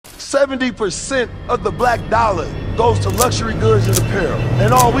70% of the black dollar goes to luxury goods and apparel.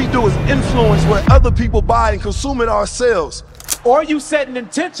 And all we do is influence what other people buy and consume it ourselves. Or you setting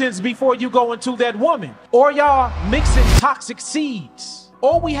intentions before you go into that woman. Or y'all mixing toxic seeds.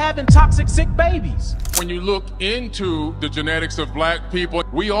 Or we having toxic sick babies. When you look into the genetics of black people,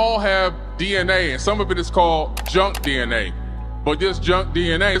 we all have DNA, and some of it is called junk DNA. But this junk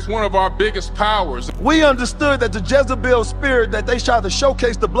DNA is one of our biggest powers. We understood that the Jezebel spirit that they tried to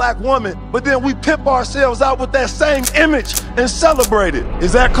showcase the black woman, but then we pimp ourselves out with that same image and celebrate it.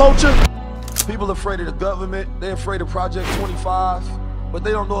 Is that culture? People are afraid of the government, they're afraid of Project 25, but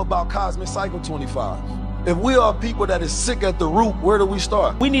they don't know about Cosmic Cycle 25. If we are people that is sick at the root, where do we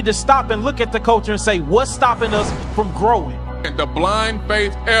start? We need to stop and look at the culture and say, what's stopping us from growing? And the blind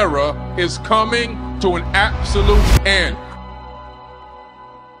faith era is coming to an absolute end.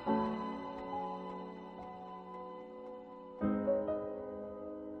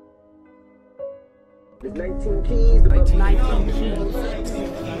 There's 19 keys. 19 keys.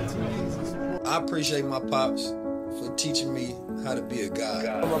 I appreciate my pops for teaching me how to be a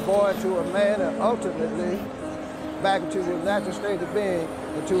guy. From a boy to a man, and ultimately back into the natural state of being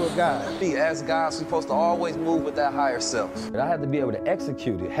into a God. As guys, we're supposed to always move with that higher self. I had to be able to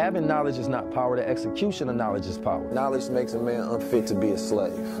execute it. Having knowledge is not power. The execution of knowledge is power. Knowledge makes a man unfit to be a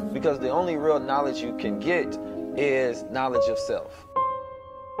slave. Because the only real knowledge you can get is knowledge of self.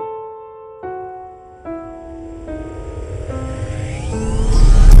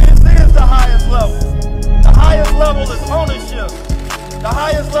 Level. The highest level is ownership. The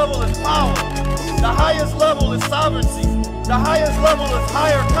highest level is power. The highest level is sovereignty. The highest level is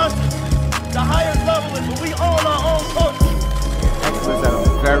higher consciousness. The highest level is when we own our own culture. Excellence at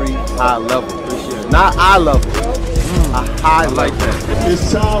a very high level. Not eye level. A high level. It's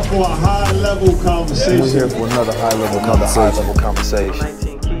time for a high level conversation. We're here for another high level conversation.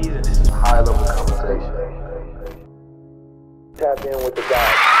 19 keys, and this is a high level conversation. Tap in with the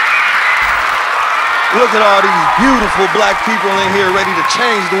guys. Look at all these beautiful black people in here ready to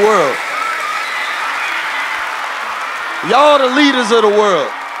change the world. Y'all the leaders of the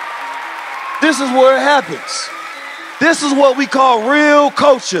world. This is where it happens. This is what we call real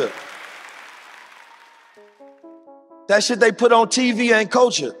culture. That shit they put on TV ain't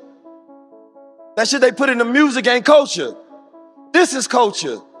culture. That shit they put in the music ain't culture. This is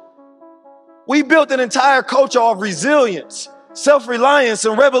culture. We built an entire culture of resilience, self-reliance,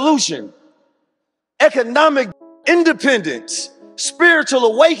 and revolution. Economic independence, spiritual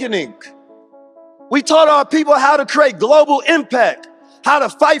awakening. We taught our people how to create global impact, how to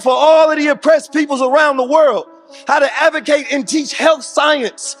fight for all of the oppressed peoples around the world, how to advocate and teach health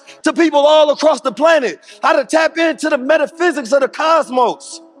science to people all across the planet, how to tap into the metaphysics of the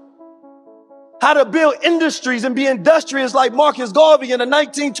cosmos, how to build industries and be industrious like Marcus Garvey in the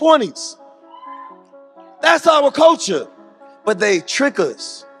 1920s. That's our culture, but they trick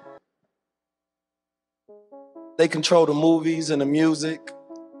us. They control the movies and the music,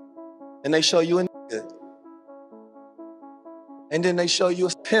 and they show you a nigga. And then they show you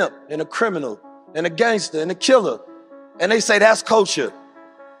a pimp and a criminal and a gangster and a killer. And they say that's culture.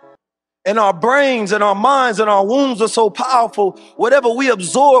 And our brains and our minds and our wombs are so powerful, whatever we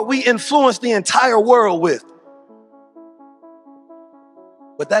absorb, we influence the entire world with.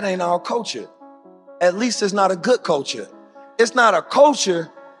 But that ain't our culture. At least it's not a good culture. It's not a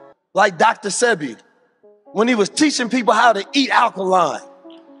culture like Dr. Sebi, when he was teaching people how to eat alkaline.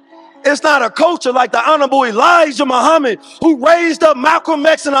 It's not a culture like the Honorable Elijah Muhammad, who raised up Malcolm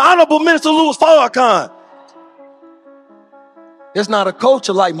X and the Honorable Minister Louis Farrakhan. It's not a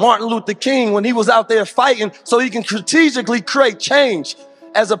culture like Martin Luther King, when he was out there fighting so he can strategically create change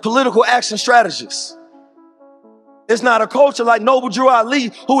as a political action strategist. It's not a culture like Noble Drew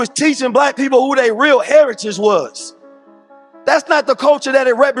Ali, who was teaching black people who their real heritage was. That's not the culture that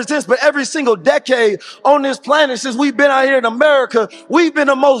it represents, but every single decade on this planet, since we've been out here in America, we've been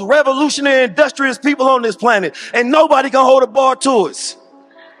the most revolutionary, industrious people on this planet, and nobody can hold a bar to us.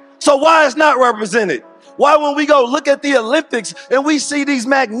 So why is not represented? Why when we go look at the Olympics and we see these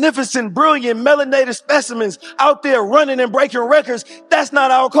magnificent, brilliant, melanated specimens out there running and breaking records, that's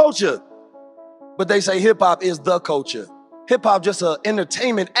not our culture. But they say hip hop is the culture. Hip hop just an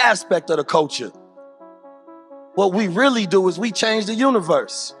entertainment aspect of the culture. What we really do is we change the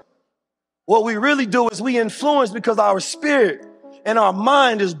universe. What we really do is we influence because our spirit and our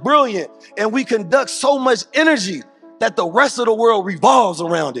mind is brilliant, and we conduct so much energy that the rest of the world revolves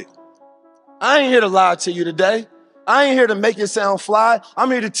around it. I ain't here to lie to you today. I ain't here to make it sound fly.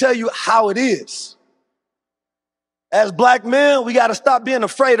 I'm here to tell you how it is. As black men, we got to stop being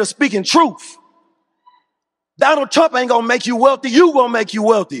afraid of speaking truth. Donald Trump ain't gonna make you wealthy. You gonna make you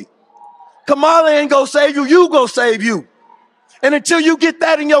wealthy. Kamala ain't gonna save you, you gonna save you. And until you get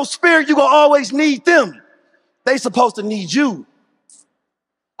that in your spirit, you gonna always need them. They supposed to need you.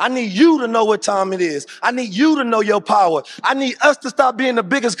 I need you to know what time it is. I need you to know your power. I need us to stop being the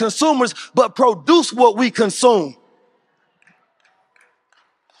biggest consumers, but produce what we consume.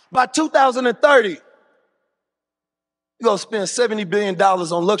 By 2030, you're gonna spend $70 billion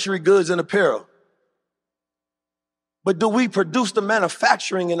on luxury goods and apparel. But do we produce the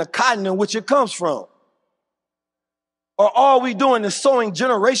manufacturing and the cotton in which it comes from? Or all we doing is sowing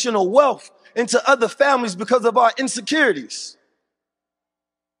generational wealth into other families because of our insecurities?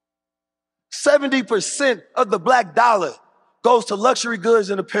 70% of the black dollar goes to luxury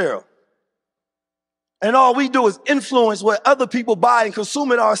goods and apparel. And all we do is influence what other people buy and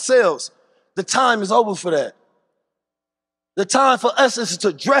consume it ourselves. The time is over for that. The time for us is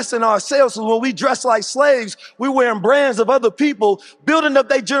to dress in ourselves. So when we dress like slaves, we're wearing brands of other people, building up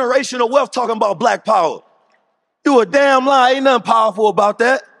their generational wealth, talking about black power. You a damn lie. Ain't nothing powerful about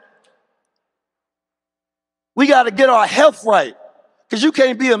that. We got to get our health right. Because you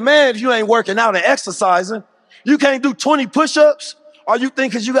can't be a man if you ain't working out and exercising. You can't do 20 push-ups. Or you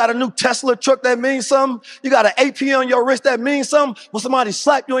think because you got a new Tesla truck that means something? You got an AP on your wrist that means something? When somebody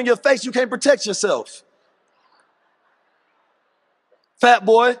slap you in your face, you can't protect yourself. Fat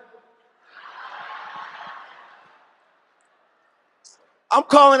boy. I'm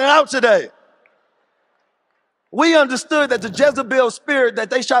calling it out today. We understood that the Jezebel spirit that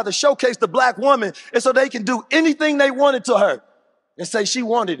they tried to showcase the black woman is so they can do anything they wanted to her and say she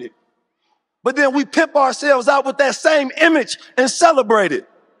wanted it. But then we pimp ourselves out with that same image and celebrate it.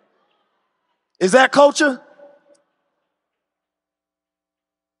 Is that culture?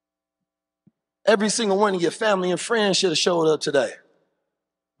 Every single one of your family and friends should have showed up today.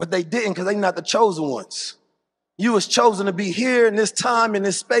 But they didn't because they're not the chosen ones. You was chosen to be here in this time, in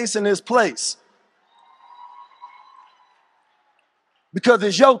this space, in this place. Because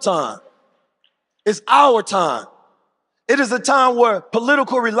it's your time. It's our time. It is a time where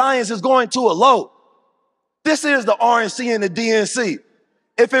political reliance is going to a low. This is the RNC and the DNC.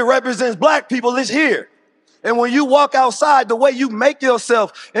 If it represents black people, it's here. And when you walk outside, the way you make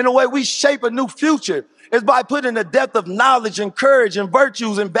yourself and the way we shape a new future is by putting the depth of knowledge and courage and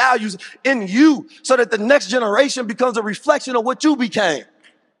virtues and values in you so that the next generation becomes a reflection of what you became.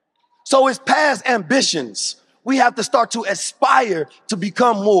 So it's past ambitions. We have to start to aspire to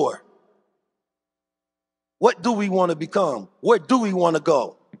become more. What do we want to become? Where do we want to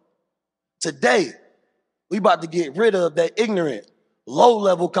go? Today, we about to get rid of that ignorant,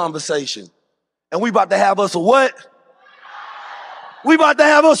 low-level conversation. And we about to have us a what? We about to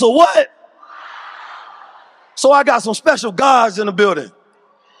have us a what? So I got some special guards in the building.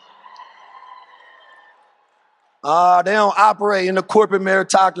 They don't operate in the corporate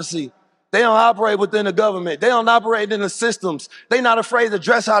meritocracy. They don't operate within the government. They don't operate in the systems. They're not afraid to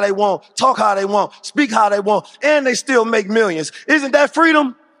dress how they want, talk how they want, speak how they want, and they still make millions. Isn't that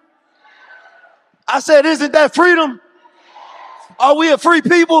freedom? I said, isn't that freedom? Are we a free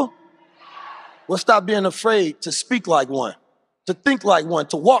people? Well, stop being afraid to speak like one, to think like one,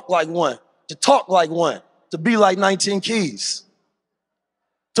 to walk like one, to talk like one, to be like 19 Keys,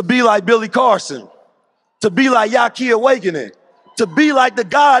 to be like Billy Carson, to be like Yahki Awakening, to be like the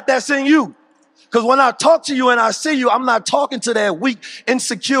God that's in you. Because when I talk to you and I see you, I'm not talking to that weak,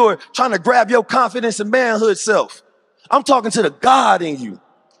 insecure, trying to grab your confidence and manhood self. I'm talking to the God in you.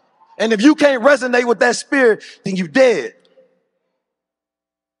 And if you can't resonate with that spirit, then you dead.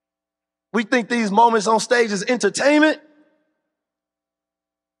 We think these moments on stage is entertainment.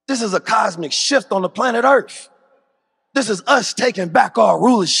 This is a cosmic shift on the planet Earth. This is us taking back our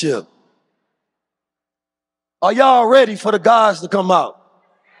rulership. Are y'all ready for the gods to come out?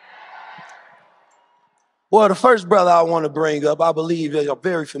 Well, the first brother I want to bring up, I believe you're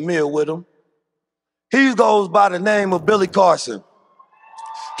very familiar with him. He goes by the name of Billy Carson.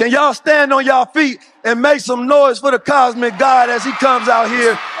 Can y'all stand on y'all feet and make some noise for the cosmic God as he comes out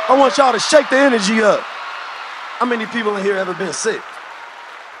here? I want y'all to shake the energy up. How many people in here ever been sick?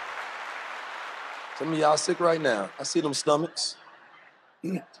 Some of y'all sick right now. I see them stomachs.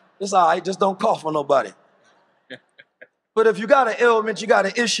 It's all right, just don't cough on nobody. But if you got an ailment, you got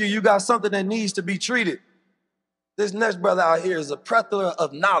an issue, you got something that needs to be treated. This next brother out here is a plethora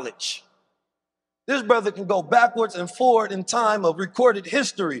of knowledge. This brother can go backwards and forward in time of recorded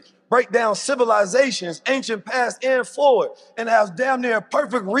history, break down civilizations, ancient past and forward, and has damn near a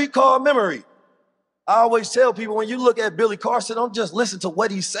perfect recall memory. I always tell people, when you look at Billy Carson, don't just listen to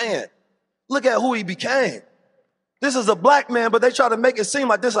what he's saying. Look at who he became. This is a black man, but they try to make it seem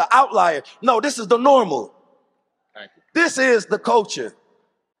like this is an outlier. No, this is the normal. This is the culture.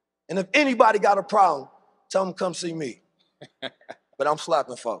 And if anybody got a problem, tell them come see me. But I'm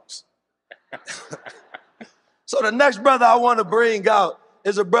slapping folks. So the next brother I want to bring out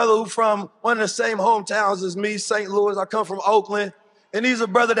is a brother who from one of the same hometowns as me, St. Louis. I come from Oakland. And he's a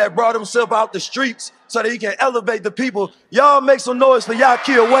brother that brought himself out the streets so that he can elevate the people. Y'all make some noise for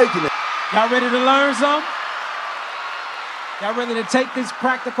Yahki Awakening. Y'all ready to learn something? Y'all ready to take this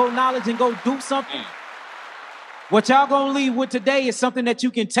practical knowledge and go do something? What y'all gonna leave with today is something that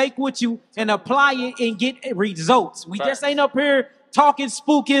you can take with you and apply it and get results. We just ain't up here talking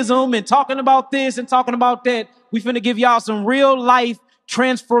spookism and talking about this and talking about that. We finna give y'all some real life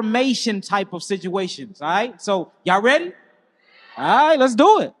transformation type of situations, all right? So y'all ready? All right, let's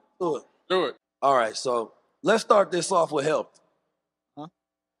do it. Do it. Do it. All right, so let's start this off with health.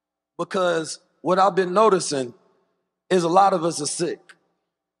 Because what I've been noticing is a lot of us are sick.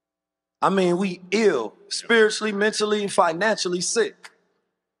 I mean, we ill, spiritually, mentally, and financially sick.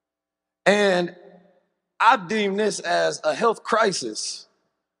 And I deem this as a health crisis,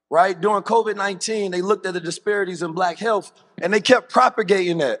 right? During COVID-19, they looked at the disparities in black health and they kept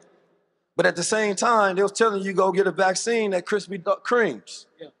propagating that. But at the same time, they was telling you go get a vaccine at Krispy Kremes.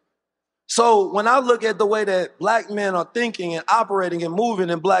 Yeah. So when I look at the way that black men are thinking and operating and moving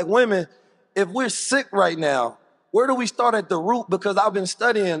and black women, if we're sick right now, where do we start at the root? Because I've been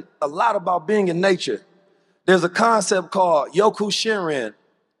studying a lot about being in nature. There's a concept called Yoku Shinrin.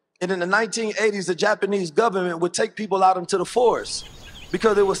 And in the 1980s, the Japanese government would take people out into the forest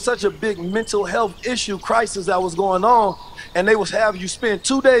because there was such a big mental health issue crisis that was going on. And they would have you spend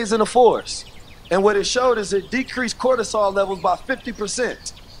 2 days in the forest. And what it showed is it decreased cortisol levels by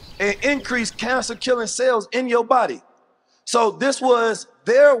 50% and increased cancer-killing cells in your body. So this was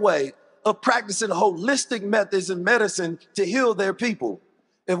their way of practicing holistic methods in medicine to heal their people.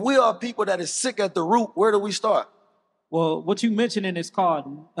 If we are people that is sick at the root, where do we start? Well, what you mentioning is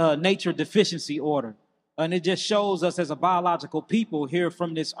called nature deficiency order. And it just shows us as a biological people here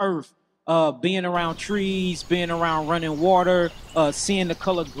from this earth, being around trees, being around running water, seeing the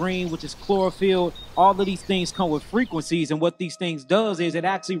color green, which is chlorophyll. All of these things come with frequencies. And what these things does is it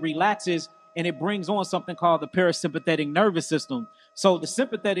actually relaxes and it brings on something called the parasympathetic nervous system. So the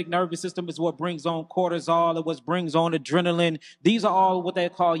sympathetic nervous system is what brings on cortisol, and what brings on adrenaline. These are all what they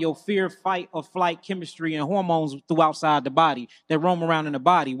call your fear, fight, or flight chemistry and hormones through outside the body that roam around in the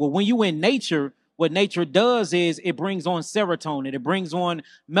body. Well, when you in nature, what nature does is it brings on serotonin, it brings on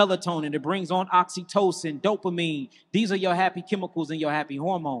melatonin, it brings on oxytocin, dopamine. These are your happy chemicals and your happy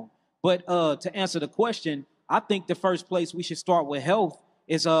hormone. But to answer the question, I think the first place we should start with health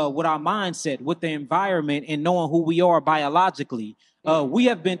is with our mindset, with the environment, and knowing who we are biologically. We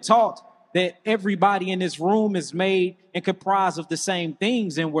have been taught that everybody in this room is made and comprised of the same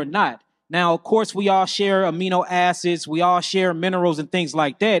things, and we're not. Now, of course, we all share amino acids, we all share minerals and things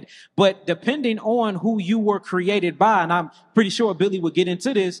like that, but depending on who you were created by, and I'm pretty sure Billy would get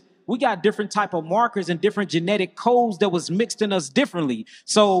into this, we got different type of markers and different genetic codes that was mixed in us differently.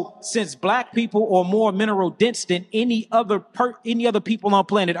 So since black people are more mineral dense than any other people on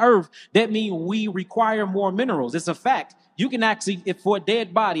planet Earth, that means we require more minerals. It's a fact. You can actually, if for a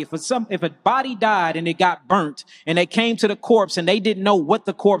dead body, if a body died and it got burnt and they came to the corpse and they didn't know what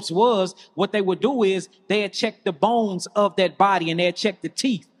the corpse was, what they would do is they'd check the bones of that body and they'd check the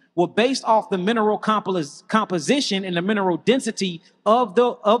teeth. Well, based off the mineral composition and the mineral density of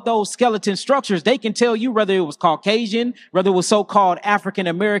those skeleton structures, they can tell you whether it was Caucasian, whether it was so-called African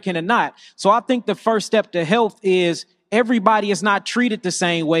American or not. So I think the first step to health is everybody is not treated the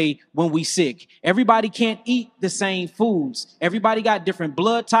same way when we sick. Everybody can't eat the same foods. Everybody got different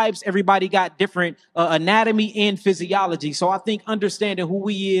blood types. Everybody got different anatomy and physiology. So I think understanding who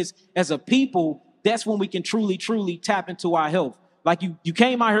we is as a people, that's when we can truly, truly tap into our health. Like you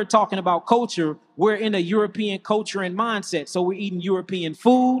came out here talking about culture. We're in a European culture and mindset. So we're eating European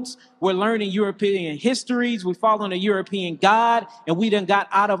foods. We're learning European histories. We're following a European God. And we done got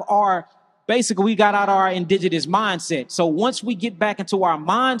out of our, basically we got out of our indigenous mindset. So once we get back into our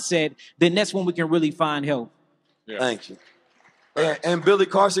mindset, then that's when we can really find health. Yeah. Thank you. And Billy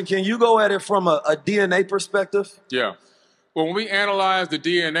Carson, can you go at it from a DNA perspective? Yeah. Well, when we analyze the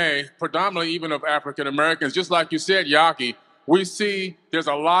DNA, predominantly even of African Americans, just like you said, Yahki, we see there's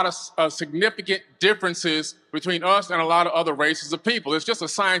a lot of significant differences between us and a lot of other races of people. It's just a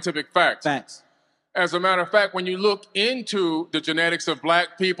scientific fact. Facts. As a matter of fact, when you look into the genetics of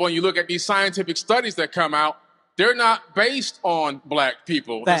black people and you look at these scientific studies that come out, they're not based on black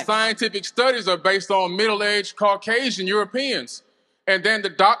people. Facts. The scientific studies are based on middle-aged Caucasian Europeans. And then the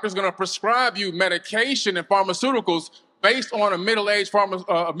doctor's going to prescribe you medication and pharmaceuticals based on a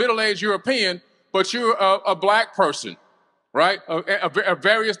middle-aged European, but you're a black person. right? Of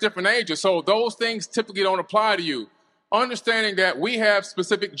various different ages. So those things typically don't apply to you. Understanding that we have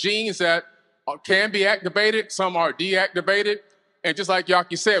specific genes that can be activated, some are deactivated. And just like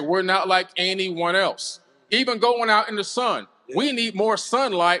Yahki said, we're not like anyone else. Even going out in the sun, we need more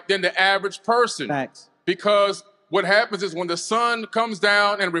sunlight than the average person. Facts. Because what happens is when the sun comes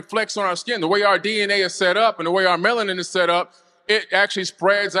down and reflects on our skin, the way our DNA is set up and the way our melanin is set up, it actually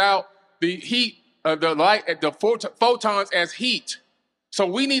spreads out the heat, the light, the photons as heat. So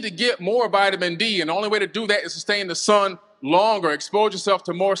we need to get more vitamin D, and the only way to do that is to stay in the sun longer, expose yourself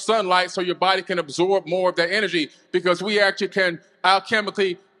to more sunlight so your body can absorb more of that energy, because we actually can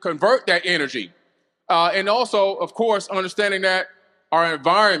alchemically convert that energy. And also, of course, understanding that our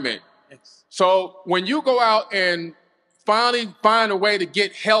environment. So when you go out and finally find a way to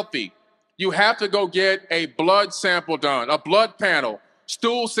get healthy, you have to go get a blood sample done, a blood panel,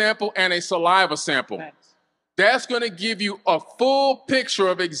 stool sample, and a saliva sample. That's going to give you a full picture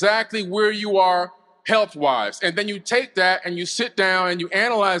of exactly where you are health-wise. And then you take that and you sit down and you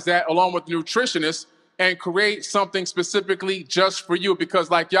analyze that along with the nutritionist and create something specifically just for you. Because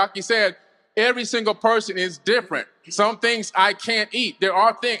like Yahki said, every single person is different. Some things I can't eat. There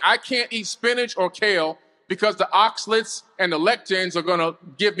are things I can't eat spinach or kale because the oxalates and the lectins are going to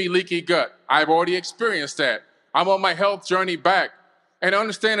give me leaky gut. I've already experienced that. I'm on my health journey back. And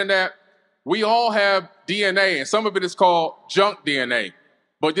understanding that we all have DNA, and some of it is called junk DNA.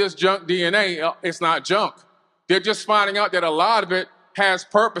 But this junk DNA, it's not junk. They're just finding out that a lot of it has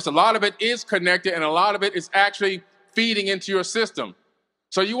purpose. A lot of it is connected, and a lot of it is actually feeding into your system.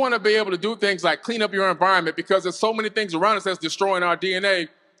 So you want to be able to do things like clean up your environment, because there's so many things around us that's destroying our DNA.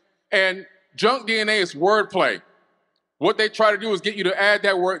 And junk DNA is wordplay. What they try to do is get you to add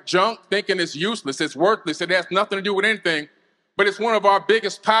that word junk, thinking it's useless, it's worthless, it has nothing to do with anything. But it's one of our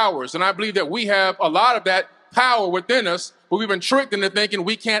biggest powers. And I believe that we have a lot of that power within us, but we've been tricked into thinking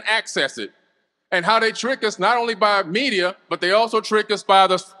we can't access it. And how they trick us, not only by media, but they also trick us by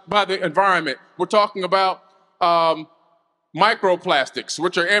the environment. We're talking about microplastics,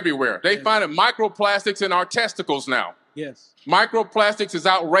 which are everywhere. They find microplastics in our testicles now. Yes. Microplastics is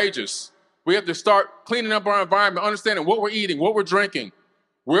outrageous. We have to start cleaning up our environment, understanding what we're eating, what we're drinking,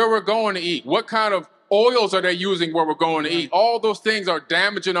 where we're going to eat, what kind of oils are they using where we're going to eat. All those things are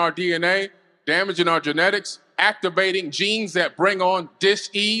damaging our DNA, damaging our genetics, activating genes that bring on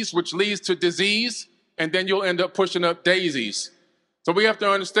dis-ease, which leads to disease, and then you'll end up pushing up daisies. So we have to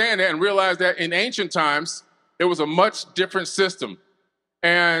understand that and realize that in ancient times, it was a much different system.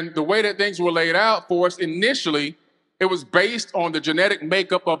 And the way that things were laid out for us initially, it was based on the genetic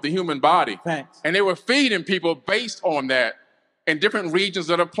makeup of the human body. Thanks. And they were feeding people based on that in different regions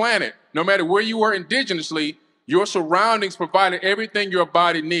of the planet. No matter where you were indigenously, your surroundings provided everything your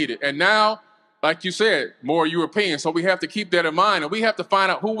body needed. And now, like you said, more European. So we have to keep that in mind, and we have to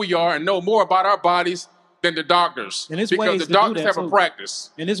find out who we are and know more about our bodies than the doctors. And there's because ways the to doctors do that have too. a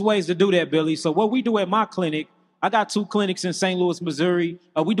practice. And there's ways to do that, Billy. So what we do at my clinic, I got 2 clinics in St. Louis, Missouri.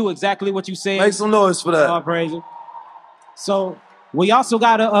 We do exactly what you said. Make some noise for that. Oh, praise it. So we also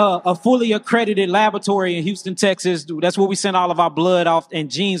got a fully accredited laboratory in Houston, Texas. That's where we send all of our blood off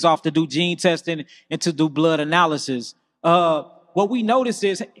and genes off to do gene testing and to do blood analysis. What we notice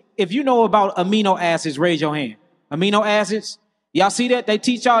is, if you know about amino acids, raise your hand. Amino acids, y'all see that? They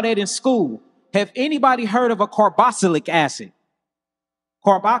teach y'all that in school. Have anybody heard of a carboxylic acid?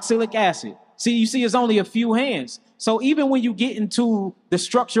 Carboxylic acid. See, you see, it's only a few hands. So even when you get into the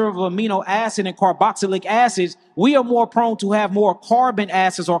structure of amino acid and carboxylic acids, we are more prone to have more carbon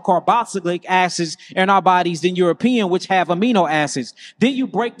acids or carboxylic acids in our bodies than European, which have amino acids. Then you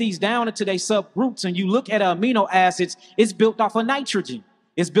break these down into their subgroups and you look at amino acids, it's built off of nitrogen,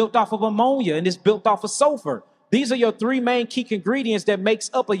 it's built off of ammonia, and it's built off of sulfur. These are your 3 main key ingredients that makes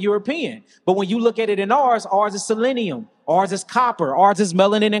up a European. But when you look at it in ours is selenium, ours is copper, ours is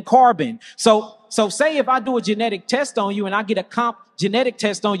melanin and carbon. So say if I do a genetic test on you and I get a comp genetic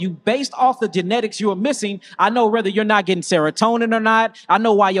test on you based off the genetics you are missing, I know whether you're not getting serotonin or not. I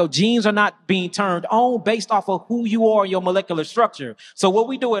know why your genes are not being turned on based off of who you are in your molecular structure. So what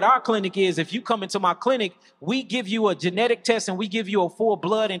we do at our clinic is, if you come into my clinic, we give you a genetic test and we give you a full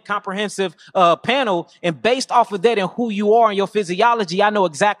blood and comprehensive panel. And based off of that and who you are and your physiology, I know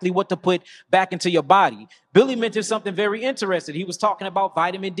exactly what to put back into your body. Billy mentioned something very interesting. He was talking about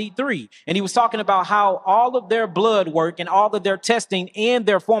vitamin D3, and he was talking about how all of their blood work and all of their testing and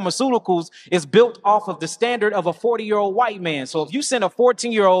their pharmaceuticals is built off of the standard of a 40-year-old white man. So if you send a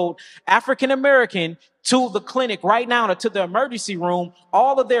 14-year-old African-American to the clinic right now or to the emergency room,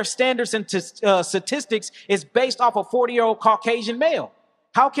 all of their standards and statistics is based off a 40-year-old Caucasian male.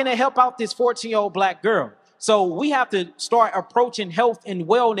 How can it help out this 14-year-old black girl? So we have to start approaching health and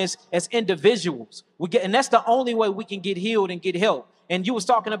wellness as individuals. And that's the only way we can get healed and get help. And you was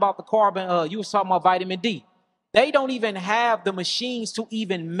talking about the carbon, you was talking about vitamin D. They don't even have the machines to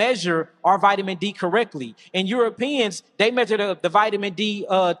even measure our vitamin D correctly. And Europeans, they measure the vitamin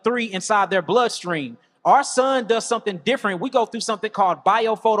D3 inside their bloodstream. Our sun does something different. We go through something called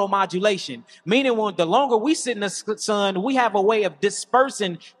biophotomodulation, meaning when the longer we sit in the sun, we have a way of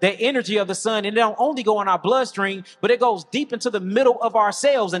dispersing the energy of the sun. And it don't only go in our bloodstream, but it goes deep into the middle of our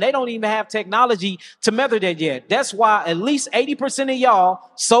cells. And they don't even have technology to measure that yet. That's why at least 80% of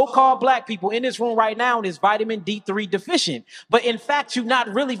y'all so-called black people in this room right now is vitamin D3 deficient. But in fact, you're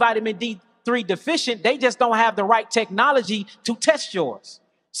not really vitamin D3 deficient. They just don't have the right technology to test yours.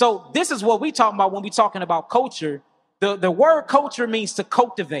 So this is what we talking about when we talking about culture. The word culture means to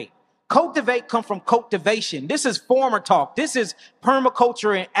cultivate. Cultivate comes from cultivation. This is farmer talk. This is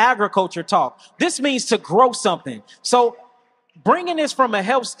permaculture and agriculture talk. This means to grow something. So bringing this from a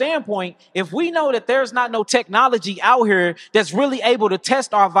health standpoint, if we know that there's not no technology out here that's really able to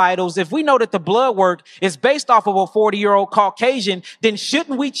test our vitals, if we know that the blood work is based off of a 40-year-old Caucasian, then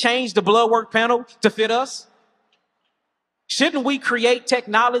shouldn't we change the blood work panel to fit us? Shouldn't we create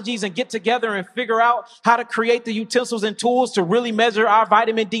technologies and get together and figure out how to create the utensils and tools to really measure our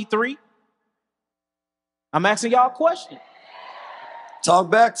vitamin D3? I'm asking y'all a question.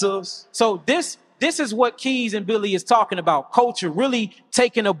 Talk back to us. So this is what Keys and Billy is talking about. Culture, really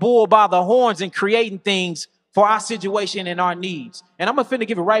taking a bull by the horns and creating things for our situation and our needs. And I'm finna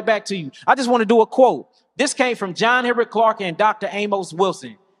give it right back to you. I just want to do a quote. This came from John Henrik Clark and Dr. Amos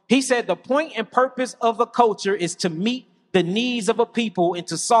Wilson. He said, the point and purpose of a culture is to meet the needs of a people and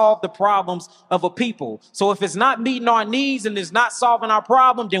to solve the problems of a people. So if it's not meeting our needs and it's not solving our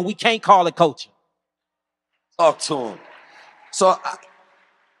problem, then we can't call it culture. Talk to him. So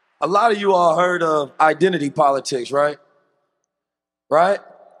a lot of you all heard of identity politics, right? Right?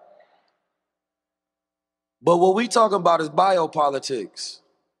 But what we talking about is biopolitics.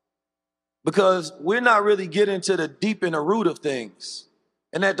 Because we're not really getting to the deep in the root of things.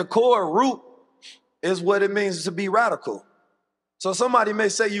 And at the core root is what it means to be radical. So somebody may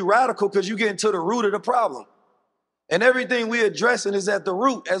say you radical because you get into the root of the problem. And everything we're addressing is at the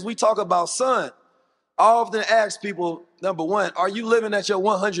root. As we talk about sun, I often ask people, number one, are you living at your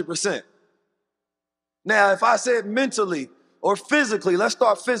 100%? Now, if I said mentally or physically, let's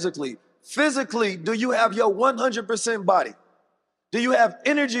start physically. Physically, do you have your 100% body? Do you have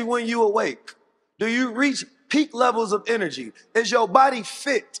energy when you awake? Do you reach peak levels of energy? Is your body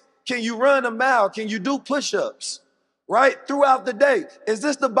fit? Can you run a mile? Can you do push-ups? Right? Throughout the day. Is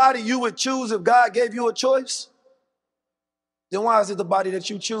this the body you would choose if God gave you a choice? Then why is it the body that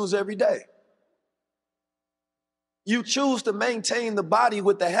you choose every day? You choose to maintain the body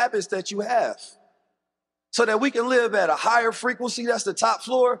with the habits that you have so that we can live at a higher frequency, that's the top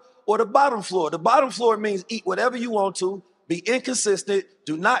floor, or the bottom floor. The bottom floor means eat whatever you want to, be inconsistent,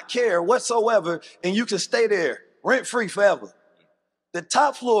 do not care whatsoever, and you can stay there rent-free forever. The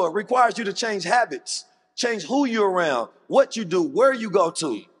top floor requires you to change habits, change who you're around, what you do, where you go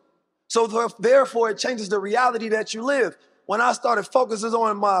to. So therefore, it changes the reality that you live. When I started focusing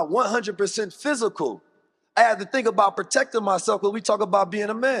on my 100% physical, I had to think about protecting myself because we talk about being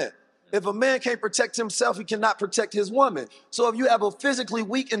a man. If a man can't protect himself, he cannot protect his woman. So if you have a physically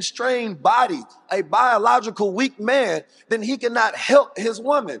weak and strained body, a biological weak man, then he cannot help his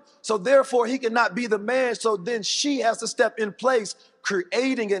woman. So therefore, he cannot be the man. So then she has to step in place,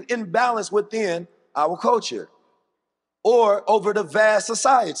 creating an imbalance within our culture or over the vast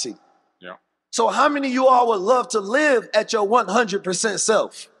society. Yeah. So how many of you all would love to live at your 100%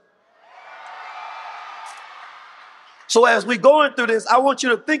 self? So as we going through this, I want you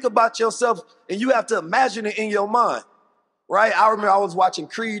to think about yourself and you have to imagine it in your mind, right? I remember I was watching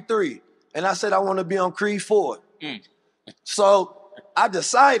Creed 3 and I said I want to be on Creed 4. So I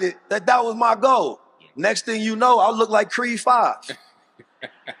decided that that was my goal. Next thing you know, I'll look like Creed 5.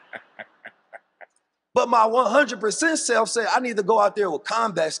 But my 100% self said I need to go out there with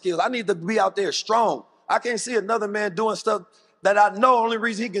combat skills. I need to be out there strong. I can't see another man doing stuff that I know only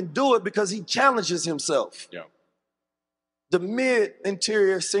reason he can do it because he challenges himself. Yeah. The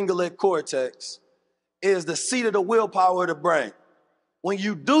mid-interior cingulate cortex is the seat of the willpower of the brain. When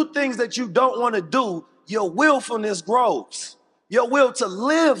you do things that you don't want to do, your willfulness grows. Your will to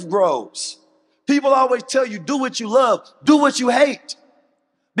live grows. People always tell you, do what you love, do what you hate.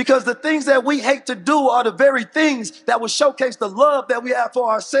 Because the things that we hate to do are the very things that will showcase the love that we have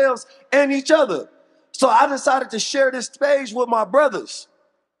for ourselves and each other. So I decided to share this stage with my brothers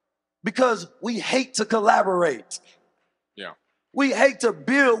because we hate to collaborate. Yeah. We hate to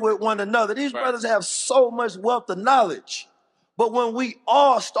build with one another. These brothers have so much wealth of knowledge. But when we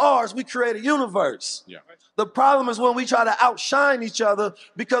all stars, we create a universe. Yeah. The problem is when we try to outshine each other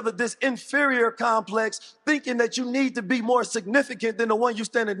because of this inferior complex, thinking that you need to be more significant than the one you're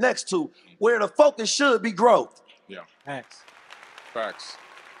standing next to, where the focus should be growth. Yeah. Facts. Facts.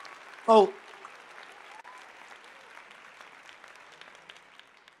 Oh,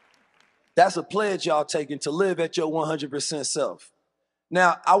 that's a pledge y'all taking to live at your 100% self.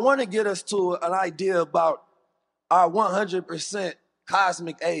 Now, I want to get us to an idea about our 100%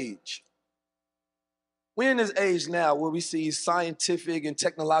 cosmic age. We're in this age now where we see scientific and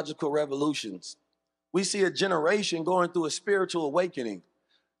technological revolutions. We see a generation going through a spiritual awakening.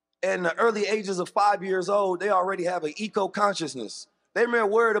 In the early ages of 5 years old, they already have an eco-consciousness. They're more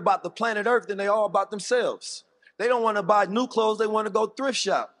worried about the planet Earth than they are about themselves. They don't want to buy new clothes, they want to go thrift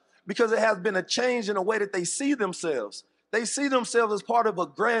shop because it has been a change in the way that they see themselves. They see themselves as part of a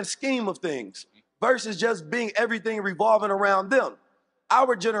grand scheme of things versus just being everything revolving around them.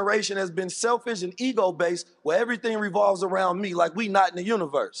 Our generation has been selfish and ego-based where everything revolves around me, like we not in the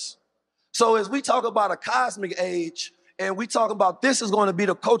universe. So as we talk about a cosmic age and we talk about this is going to be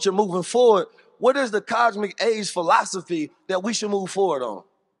the culture moving forward, what is the cosmic age philosophy that we should move forward on?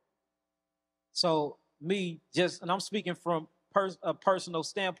 So and I'm speaking from a personal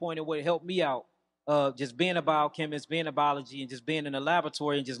standpoint and what helped me out, just being a biochemist, being a biology, and just being in a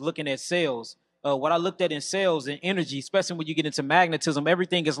laboratory and just looking at cells. What I looked at in cells and energy, especially when you get into magnetism,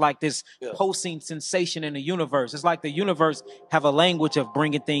 everything is like this pulsing sensation in the universe. It's like the universe have a language of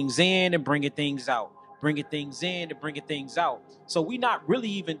bringing things in and bringing things out, bringing things in and bringing things out. So we're not really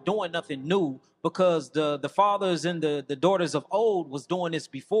even doing nothing new because the fathers and the daughters of old was doing this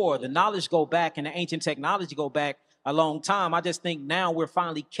before. The knowledge go back and the ancient technology go back a long time. I just think now we're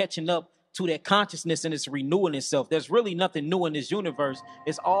finally catching up to that consciousness and it's renewing itself. There's really nothing new in this universe.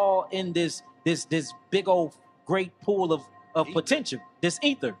 It's all in this big old great pool of potential, this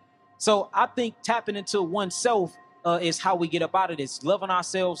ether. So I think tapping into oneself is how we get up out of this, loving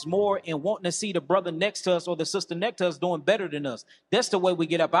ourselves more and wanting to see the brother next to us or the sister next to us doing better than us. That's the way we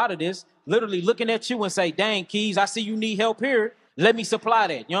get up out of this. Literally looking at you and say, dang, Keys, I see you need help here. Let me supply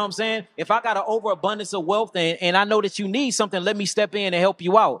that. You know what I'm saying? If I got an overabundance of wealth and I know that you need something, let me step in and help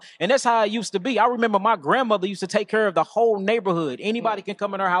you out. And that's how it used to be. I remember my grandmother used to take care of the whole neighborhood. Anybody can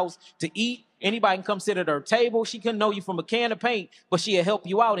come in her house to eat. Anybody can come sit at her table. She couldn't know you from a can of paint, but she'd help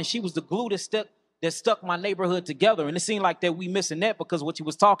you out. And she was the glue that stuck my neighborhood together. And it seemed like that we missing that because what you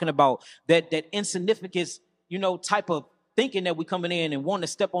was talking about, that insignificance, type of thinking that we coming in and wanting to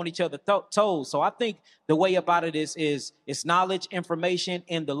step on each other's toes. So I think the way about it is knowledge, information,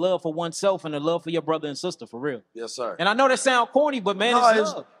 and the love for oneself and the love for your brother and sister, for real. Yes, sir. And I know that sound corny, but man,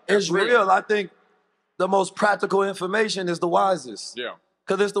 it's love. It's real. I think the most practical information is the wisest. Yeah.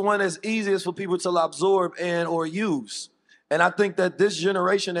 Because it's the one that's easiest for people to absorb and or use. And I think that this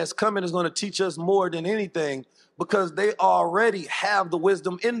generation that's coming is going to teach us more than anything because they already have the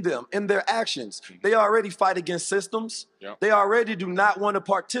wisdom in them, in their actions. They already fight against systems. Yeah. They already do not want to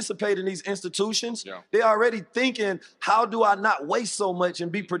participate in these institutions. Yeah. They already thinking, how do I not waste so much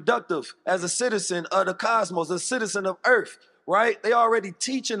and be productive as a citizen of the cosmos, a citizen of Earth, right? They already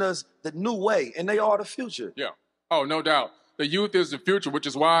teaching us the new way, and they are the future. Yeah. Oh, no doubt. The youth is the future, which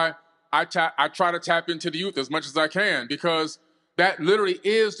is why I try to tap into the youth as much as I can because that literally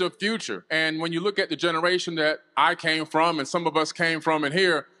is the future. And when you look at the generation that I came from and some of us came from in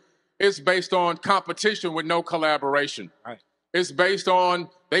here, it's based on competition with no collaboration. Right. It's based on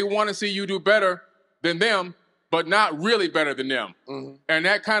they want to see you do better than them, but not really better than them. Mm-hmm. And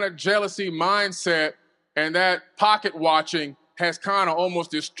that kind of jealousy mindset and that pocket watching has kind of almost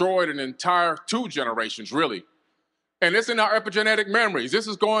destroyed an entire 2 generations, really. And it's in our epigenetic memories. This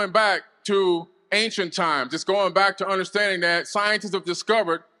is going back to ancient times. It's going back to understanding that scientists have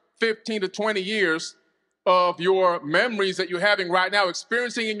discovered 15 to 20 years of your memories that you're having right now,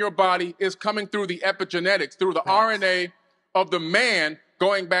 experiencing in your body, is coming through the epigenetics, through the RNA of the man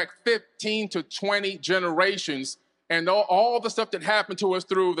going back 15 to 20 generations. And all the stuff that happened to us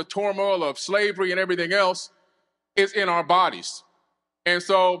through the turmoil of slavery and everything else is in our bodies. And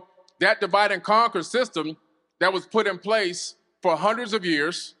so that divide and conquer system that was put in place for hundreds of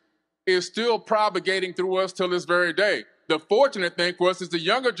years is still propagating through us till this very day. The fortunate thing for us is the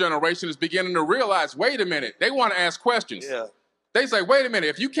younger generation is beginning to realize, wait a minute, they want to ask questions. Yeah. They say, wait a minute,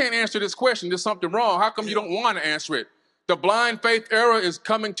 if you can't answer this question, there's something wrong. How come you don't want to answer it? The blind faith era is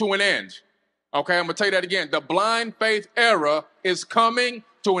coming to an end. Okay, I'm going to tell you that again. The blind faith era is coming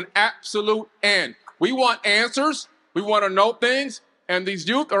to an absolute end. We want answers. We want to know things. And these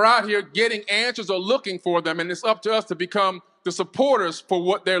youth are out here getting answers or looking for them. And it's up to us to become the supporters for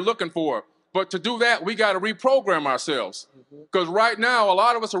what they're looking for. But to do that, we got to reprogram ourselves. Because right now, a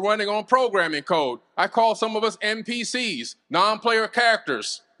lot of us are running on programming code. I call some of us NPCs, non-player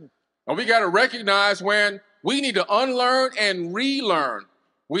characters. And we got to recognize when we need to unlearn and relearn.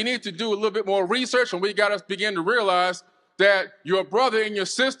 We need to do a little bit more research, and we got to begin to realize that your brother and your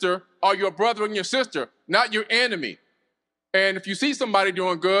sister are your brother and your sister, not your enemy. And if you see somebody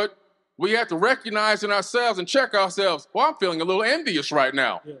doing good, we have to recognize in ourselves and check ourselves. Well, I'm feeling a little envious right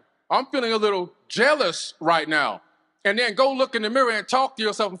now. Yeah. I'm feeling a little jealous right now. And then go look in the mirror and talk to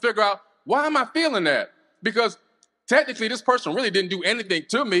yourself and figure out, why am I feeling that? Because technically this person really didn't do anything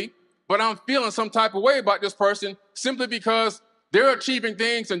to me, but I'm feeling some type of way about this person simply because they're achieving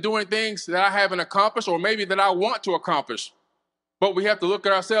things and doing things that I haven't accomplished or maybe that I want to accomplish. But we have to look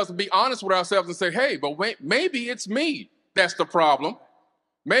at ourselves and be honest with ourselves and say, hey, but wait, maybe it's me that's the problem.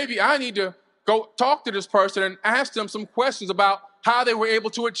 Maybe I need to go talk to this person and ask them some questions about how they were able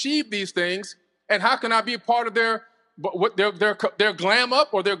to achieve these things and how can I be a part of their glam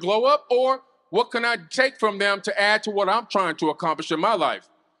up or their glow up, or what can I take from them to add to what I'm trying to accomplish in my life?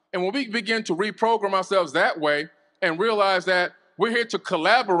 And when we begin to reprogram ourselves that way and realize that we're here to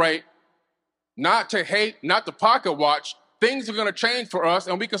collaborate, not to hate, not to pocket watch, things are going to change for us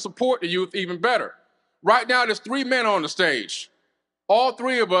and we can support the youth even better. Right now, there's 3 men on the stage. All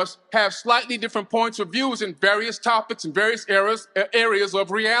 3 of us have slightly different points of views in various topics and various areas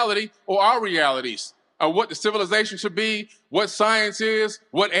of reality or our realities. What the civilization should be, what science is,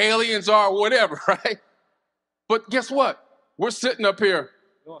 what aliens are, whatever, right? But guess what? We're sitting up here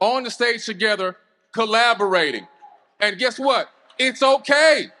on the stage together, collaborating. And guess what? It's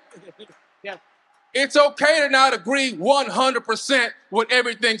okay. It's okay to not agree 100% with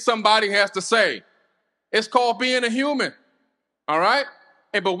everything somebody has to say. It's called being a human, all right?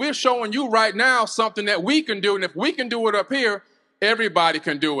 But we're showing you right now something that we can do, and if we can do it up here, everybody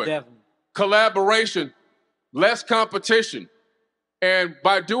can do it. Definitely. Collaboration, less competition. And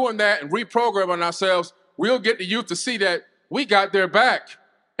by doing that and reprogramming ourselves, we'll get the youth to see that we got their back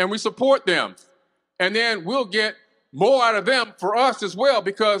and we support them. And then we'll get more out of them for us as well,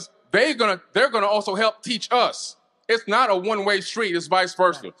 because they're gonna also help teach us. It's not a one-way street, it's vice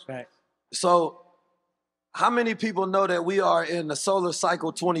versa. Right. So how many people know that we are in the solar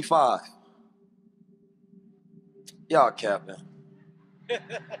cycle 25? Y'all capping.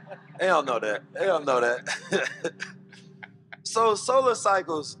 They don't know that. They don't know that. So solar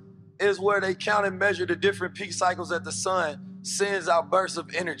cycles is where they count and measure the different peak cycles that the sun sends out bursts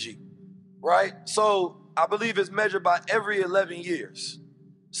of energy, right? So I believe it's measured by every 11 years.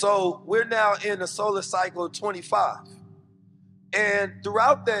 So we're now in the solar cycle 25. And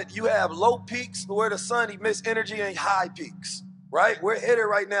throughout that, you have low peaks where the sun emits energy and high peaks, right? We're headed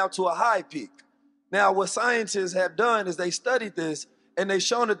right now to a high peak. Now, what scientists have done is they studied this and they've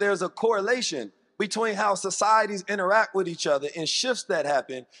shown that there's a correlation between how societies interact with each other and shifts that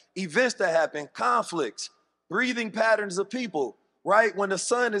happen, events that happen, conflicts, breathing patterns of people, right? When the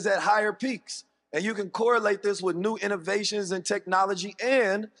sun is at higher peaks. And you can correlate this with new innovations in technology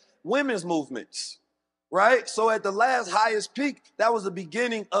and women's movements, right? So at the last highest peak, that was the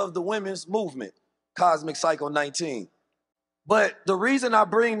beginning of the women's movement, Cosmic Cycle 19. But the reason I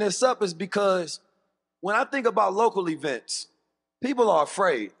bring this up is because when I think about local events, people are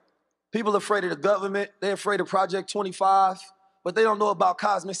afraid. People are afraid of the government. They're afraid of Project 25, but they don't know about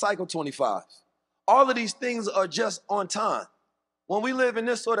Cosmic Cycle 25. All of these things are just on time. When we live in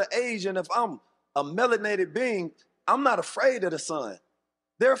this sort of age, and if I'm a melanated being, I'm not afraid of the sun.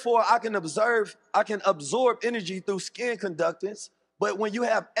 Therefore, I can absorb energy through skin conductance. But when you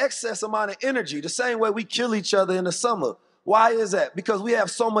have excess amount of energy, the same way we kill each other in the summer, why is that? Because we have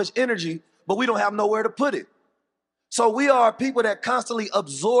so much energy, but we don't have nowhere to put it. So we are people that constantly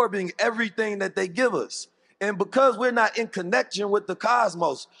absorbing everything that they give us. And because we're not in connection with the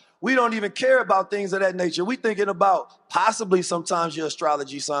cosmos, we don't even care about things of that nature. We're thinking about possibly sometimes your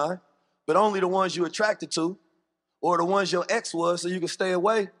astrology sign, but only the ones you're attracted to, or the ones your ex was so you can stay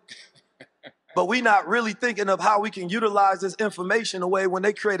away. But we're not really thinking of how we can utilize this information away when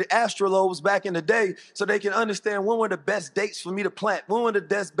they created astrolobes back in the day so they can understand when were the best dates for me to plant, when were the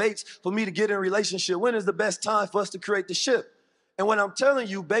best dates for me to get in a relationship, when is the best time for us to create the ship. And when I'm telling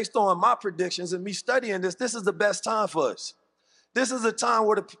you, based on my predictions and me studying this, this is the best time for us. This is a time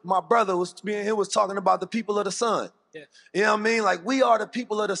where my brother was talking about the people of the sun. Yeah. You know what I mean? Like, we are the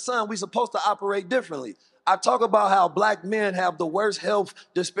people of the sun. We're supposed to operate differently. I talk about how black men have the worst health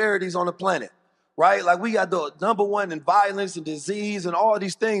disparities on the planet, right? Like, we got the #1 in violence and disease and all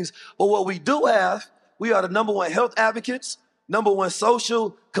these things. But what we do have, we are the #1 health advocates, #1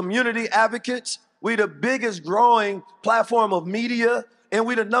 social community advocates, We the biggest growing platform of media, and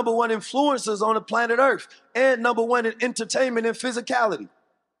we the #1 influencers on the planet Earth, and #1 in entertainment and physicality.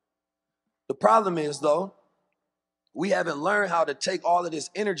 The problem is, though, we haven't learned how to take all of this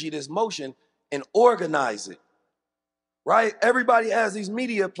energy, this motion, and organize it, right? Everybody has these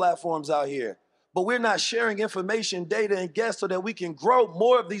media platforms out here, but we're not sharing information, data, and guests so that we can grow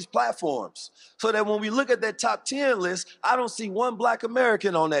more of these platforms. So that when we look at that top 10 list, I don't see one Black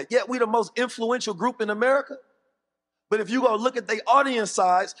American on that. Yet we the most influential group in America. But if you go look at their audience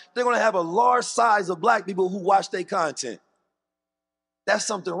size, they're gonna have a large size of Black people who watch their content. That's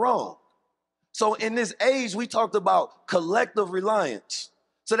something wrong. So in this age, we talked about collective reliance.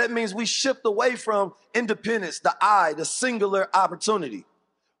 So that means we shift away from independence, the I, the singular opportunity.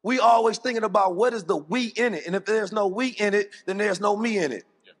 We always thinking about what is the we in it. And if there's no we in it, then there's no me in it.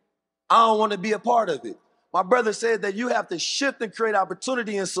 I don't want to be a part of it. My brother said that you have to shift and create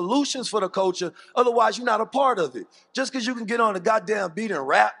opportunity and solutions for the culture. Otherwise, you're not a part of it. Just because you can get on a goddamn beat and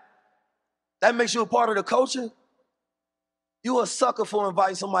rap, that makes you a part of the culture. You a sucker for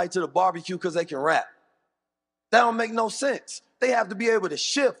inviting somebody to the barbecue because they can rap. That don't make no sense. They have to be able to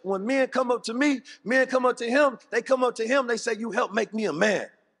shift. When men come up to me, men come up to him, they come up to him, they say, you help make me a man.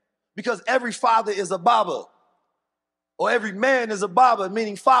 Because every father is a baba. Or every man is a baba,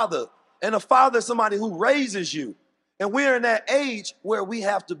 meaning father. And a father is somebody who raises you. And we're in that age where we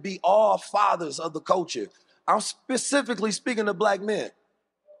have to be all fathers of the culture. I'm specifically speaking to Black men.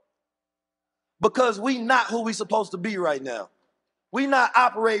 Because we not who we supposed to be right now. We not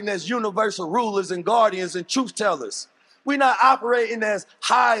operating as universal rulers and guardians and truth tellers. We not operating as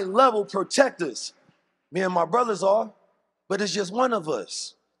high-level protectors. Me and my brothers are, but it's just one of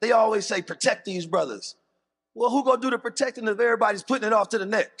us. They always say, protect these brothers. Well, who gonna do the protecting if everybody's putting it off to the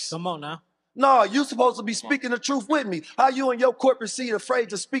next? Come on now. No, you supposed to be speaking the truth with me. How you in your corporate seat afraid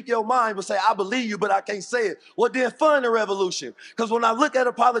to speak your mind but say, I believe you, but I can't say it? Well, then fund the revolution. Because when I look at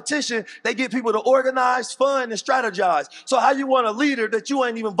a politician, they get people to organize, fund, and strategize. So how you want a leader that you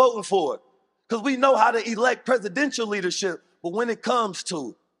ain't even voting for? Because we know how to elect presidential leadership, but when it comes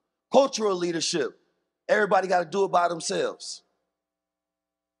to cultural leadership, everybody got to do it by themselves.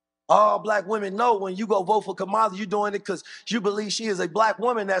 All Black women know when you go vote for Kamala, you're doing it because you believe she is a Black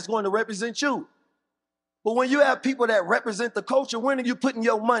woman that's going to represent you. But when you have people that represent the culture, when are you putting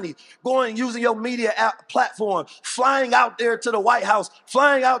your money, going, using your media platform, flying out there to the White House,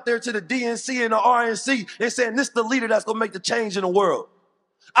 flying out there to the DNC and the RNC and saying this is the leader that's going to make the change in the world?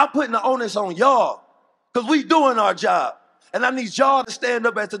 I'm putting the onus on y'all because we doing our job. And I need y'all to stand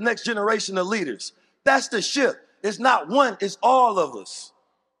up as the next generation of leaders. That's the shift. It's not one, it's all of us.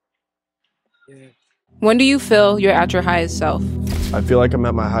 When do you feel you're at your highest self? I feel like I'm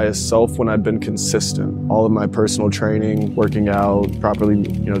at my highest self when I've been consistent. All of my personal training, working out, properly,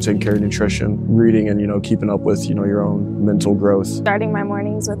 taking care of nutrition, reading and, keeping up with, your own mental growth. Starting my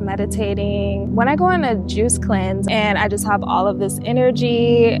mornings with meditating. When I go on a juice cleanse and I just have all of this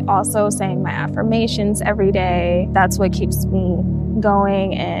energy, also saying my affirmations every day, that's what keeps me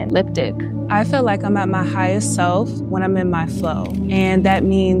going and lifted. I feel like I'm at my highest self when I'm in my flow. And that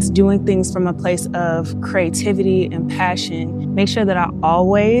means doing things from a place of creativity and passion. Make sure that I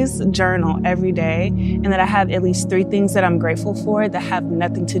always journal every day and that I have at least 3 things that I'm grateful for that have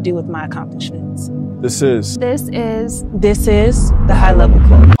nothing to do with my accomplishments. This is the High Level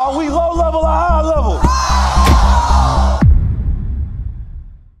Club. Are we low level or high level?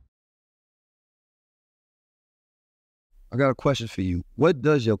 I got a question for you. What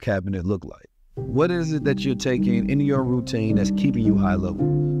does your cabinet look like? What is it that you're taking in your routine that's keeping you high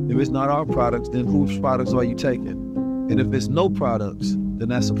level? If it's not our products, then whose products are you taking? And if it's no products, then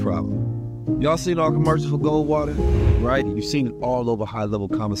that's a problem. Y'all seen our commercials for Gold Water, right? You've seen it all over High Level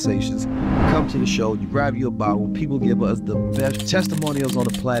Conversations. You come to the show, you grab your bottle, people give us the best testimonials on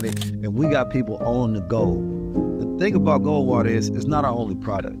the planet, and we got people on the go. The thing about Gold Water is it's not our only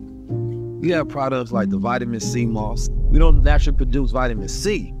product. We have products like the vitamin C moss. We don't naturally produce vitamin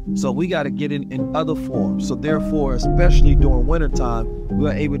C, so we got to get it in other forms. So therefore, especially during wintertime,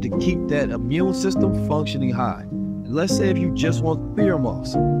 we're able to keep that immune system functioning high. And let's say if you just want pure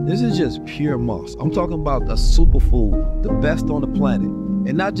moss. This is just pure moss. I'm talking about a superfood, the best on the planet.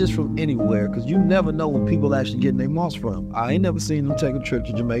 And not just from anywhere, because you never know where people actually getting their moss from. I ain't never seen them take a trip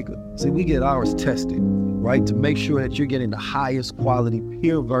to Jamaica. See, we get ours tested, right, to make sure that you're getting the highest quality,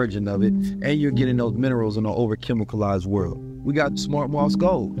 pure version of it, and you're getting those minerals in an over-chemicalized world. We got Smart Moss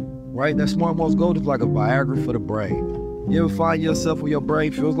Gold, right? That Smart Moss Gold is like a Viagra for the brain. You ever find yourself when your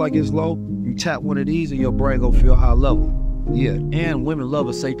brain feels like it's low? You tap one of these and your brain gonna feel high level. Yeah, and women love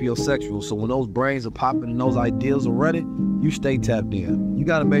a sapiosexual, so when those brains are popping and those ideals are running, you stay tapped in. You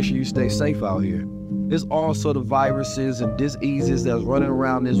gotta make sure you stay safe out here. There's all sort of viruses and diseases that's running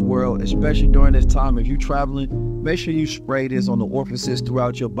around this world, especially during this time. If you're traveling, make sure you spray this on the orifices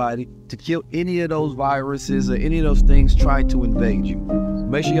throughout your body to kill any of those viruses or any of those things trying to invade you.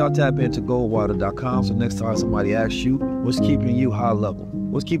 Make sure y'all tap into goldwater.com so next time somebody asks you what's keeping you high level,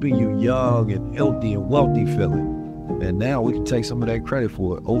 what's keeping you young and healthy and wealthy feeling. And now we can take some of that credit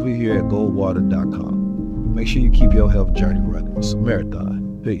for it over here at goldwater.com. Make sure you keep your health journey running. It's a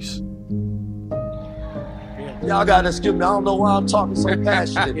marathon. Peace. Y'all gotta excuse me. I don't know why I'm talking so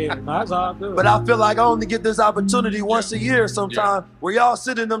passionate. That's all good. But I feel like I only get this opportunity once a year sometime where y'all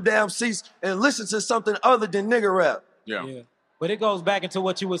sit in them damn seats and listen to something other than nigga rap. Yeah. But it goes back into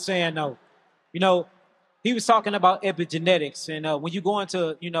what you were saying, though. You know, he was talking about epigenetics. And when you go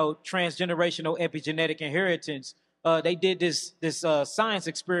into, you know, transgenerational epigenetic inheritance, they did this science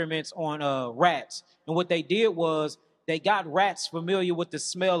experiments on rats. And what they did was they got rats familiar with the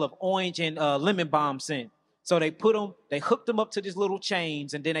smell of orange and lemon balm scent. So they hooked them up to these little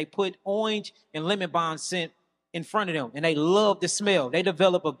chains, and then they put orange and lemon balm scent in front of them, and they love the smell. They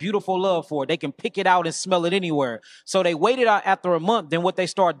develop a beautiful love for it. They can pick it out and smell it anywhere. So they waited out after a month. Then what they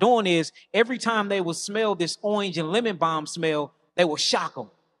start doing is every time they would smell this orange and lemon balm smell, they would shock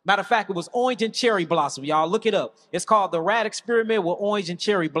them. Matter of fact, it was orange and cherry blossom. Y'all look it up. It's called the rat experiment with orange and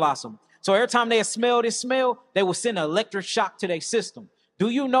cherry blossom. So every time they smell this smell, they would send an electric shock to their system. Do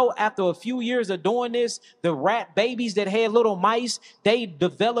you know after a few years of doing this, the rat babies that had little mice, they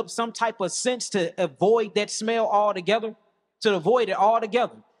developed some type of sense to avoid that smell altogether, to avoid it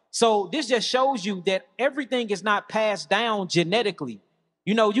altogether. So this just shows you that everything is not passed down genetically.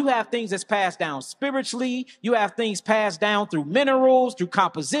 You know, you have things that's passed down spiritually. You have things passed down through minerals, through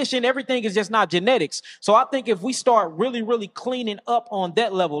composition. Everything is just not genetics. So I think if we start really, really cleaning up on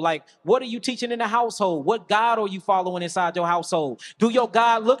that level, like what are you teaching in the household? What God are you following inside your household? Do your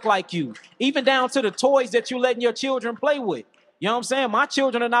God look like you? Even down to the toys that you're letting your children play with. You know what I'm saying? My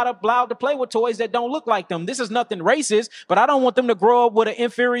children are not allowed to play with toys that don't look like them. This is nothing racist, but I don't want them to grow up with an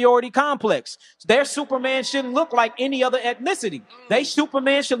inferiority complex. Their Superman shouldn't look like any other ethnicity. They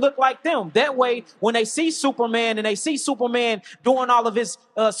Superman should look like them. That way, when they see Superman and they see Superman doing all of his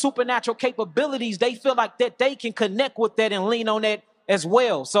supernatural capabilities, they feel like that they can connect with that and lean on that as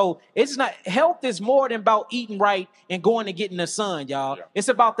well. So it's not, health is more than about eating right and going and getting the sun, y'all. Yeah. It's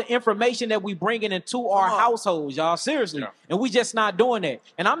about the information that we bringing into our households, y'all. Seriously. Yeah. And we just not doing that.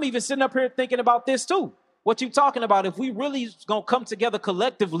 And I'm even sitting up here thinking about this too. What you talking about? If we really gonna come together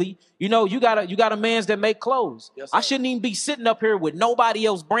collectively, you know, you got a mans that make clothes. Yes, I shouldn't even be sitting up here with nobody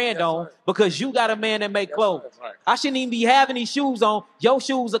else brand on because you got a man that make clothes. Right. I shouldn't even be having these shoes on. Your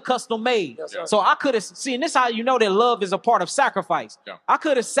shoes are custom made. Yes, so I could have seen this. How you know that love is a part of sacrifice. Yeah. I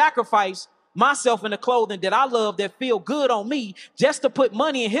could have sacrificed myself in the clothing that I love that feel good on me just to put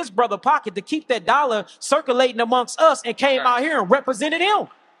money in his brother pocket to keep that dollar circulating amongst us and came out here and represented him.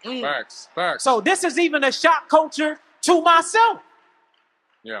 Facts. So this is even a shock culture to myself.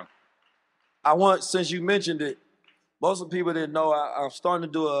 Yeah. I want, since you mentioned it, most of the people didn't know, I'm starting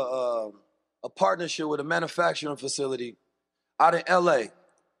to do a partnership with a manufacturing facility out in LA.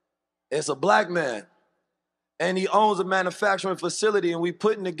 It's a black man, and he owns a manufacturing facility, and we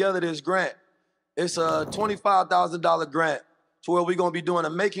putting together this grant. It's a $25,000 grant to where we're going to be doing a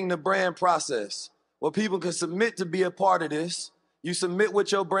making the brand process where people can submit to be a part of this. You submit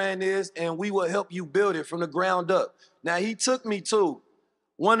what your brand is, and we will help you build it from the ground up. Now, he took me to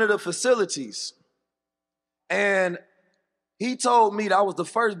one of the facilities, and he told me that I was the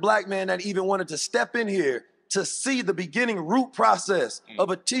first black man that even wanted to step in here to see the beginning root process of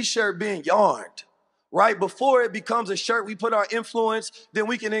a T-shirt being yarned. Right before it becomes a shirt, we put our influence, then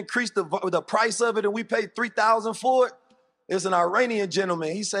we can increase the price of it, and we pay $3,000 for it. It's an Iranian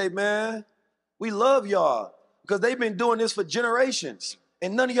gentleman. He said, man, we love y'all. Because they've been doing this for generations,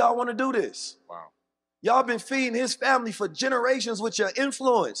 and none of y'all want to do this. Wow. Y'all been feeding his family for generations with your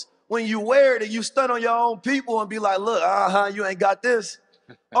influence. When you wear it and you stun on your own people and be like, look, you ain't got this.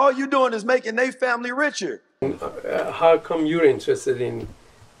 All you doing is making their family richer. How come you're interested in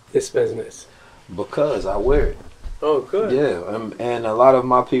this business? Because I wear it. Oh, good. Yeah, and a lot of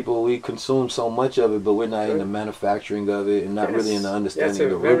my people, we consume so much of it, but we're not in the manufacturing of it and not really in the understanding of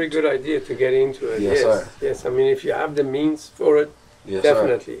the root. That's a very good idea to get into it. Yes, sir. Yes, I mean, if you have the means for it,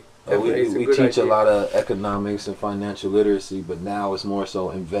 definitely. We teach a lot of economics and financial literacy, but now it's more so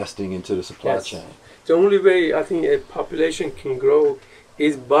investing into the supply chain. The only way I think a population can grow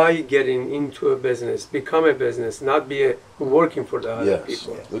is by getting into a business, become a business, not be working for the other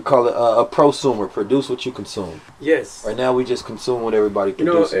people. We call it a prosumer. Produce what you consume. Yes. Right now we just consume what everybody You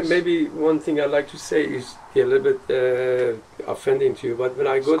know, produces. maybe one thing I'd like to say is a little bit offending to you, but when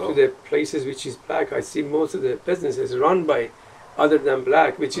I go to the places which is black, I see most of the businesses run by other than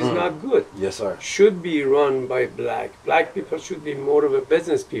black, which is not good. Yes, sir. Should be run by black. Black people should be more of a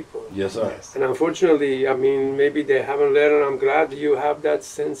business people. Yes, sir. And unfortunately, I mean, maybe they haven't learned, and I'm glad you have that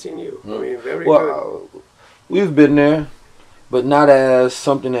sense in you. I mean, very good. We've been there, but not as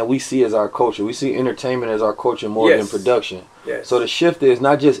something that we see as our culture. We see entertainment as our culture more than production. Yes. So the shift is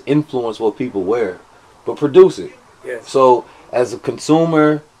not just influence what people wear, but produce it. Yes. So as a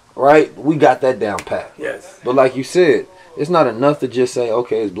consumer, right, we got that down pat. Yes. But like you said, it's not enough to just say,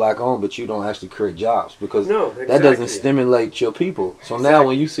 okay, it's black owned, but you don't actually create jobs, because that doesn't stimulate your people. So now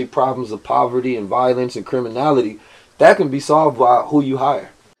when you see problems of poverty and violence and criminality, that can be solved by who you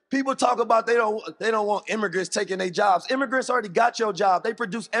hire. People talk about they don't want immigrants taking their jobs. Immigrants already got your job. They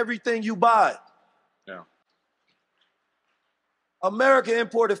produce everything you buy. Yeah. America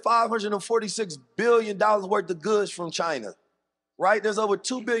imported $546 billion worth of goods from China. Right? There's over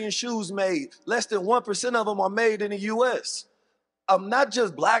 2 billion shoes made. Less than 1% of them are made in the U.S. Not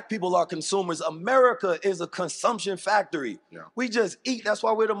just black people are consumers. America is a consumption factory. Yeah. We just eat. That's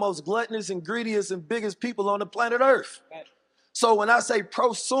why we're the most gluttonous and greediest and biggest people on the planet Earth. Right. So when I say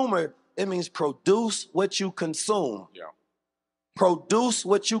prosumer, it means produce what you consume. Yeah. Produce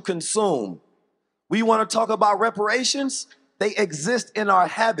what you consume. We want to talk about reparations? They exist in our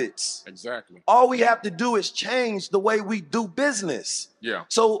habits. Exactly. All we have to do is change the way we do business. Yeah.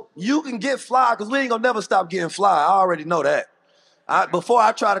 So you can get fly, because we ain't gonna never stop getting fly. I already know that. Before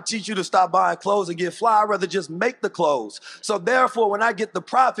I try to teach you to stop buying clothes and get fly, I'd rather just make the clothes. So therefore, when I get the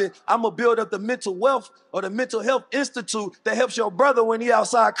profit, I'm gonna build up the mental wealth or the mental health institute that helps your brother when he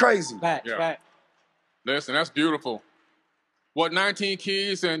outside crazy. Listen, that's beautiful. What 19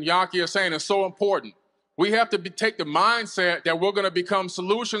 Keys and Yahki are saying is so important. We have to take the mindset that we're going to become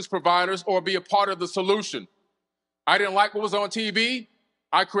solutions providers or be a part of the solution. I didn't like what was on TV.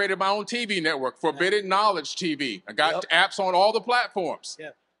 I created my own TV network, Forbidden Knowledge TV. I got apps on all the platforms.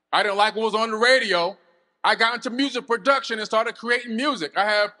 I didn't like what was on the radio. I got into music production and started creating music. I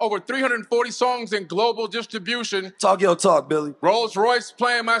have over 340 songs in global distribution. Talk your talk, Billy. Rolls Royce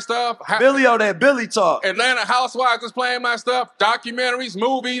playing my stuff. Billy on that Billy talk. Atlanta Housewives is playing my stuff. Documentaries,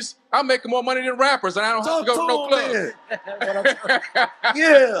 movies. I'm making more money than rappers, and I don't have to go to no club.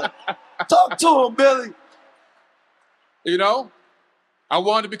 Yeah. Talk to him, Billy. You know, I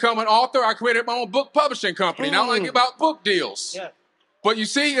wanted to become an author. I created my own book publishing company. Now I give out book deals. Yeah. But you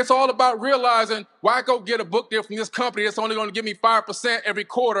see, it's all about realizing, why go get a book deal from this company that's only going to give me 5% every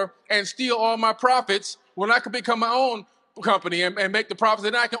quarter and steal all my profits when I can become my own company and make the profits,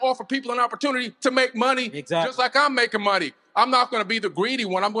 and I can offer people an opportunity to make money just like I'm making money. I'm not going to be the greedy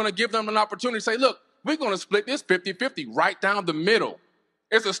one. I'm going to give them an opportunity to say, look, we're going to split this 50-50 right down the middle.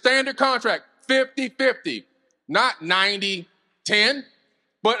 It's a standard contract, 50-50, not 90-10.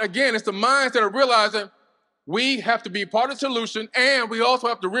 But again, it's the mindset of realizing we have to be part of the solution, and we also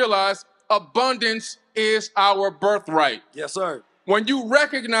have to realize abundance is our birthright. Yes, sir. When you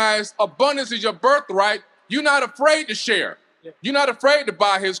recognize abundance is your birthright, you're not afraid to share. You're not afraid to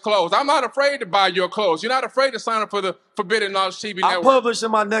buy his clothes. I'm not afraid to buy your clothes. You're not afraid to sign up for the Forbidden Knowledge TV Network. I'm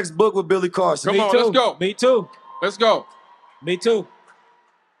publishing my next book with Billy Carson. Come on, let's go. Me too. Let's go. Me too.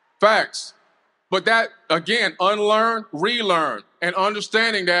 Facts. But that, again, unlearn, relearn, and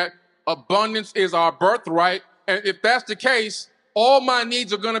understanding that abundance is our birthright. And if that's the case, all my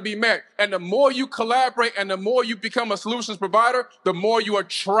needs are going to be met. And the more you collaborate and the more you become a solutions provider, the more you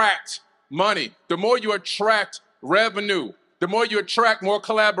attract money, the more you attract revenue, the more you attract more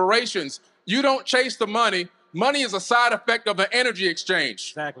collaborations. You don't chase the money. Money is a side effect of the energy exchange.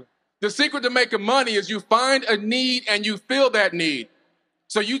 Exactly. The secret to making money is you find a need and you fill that need.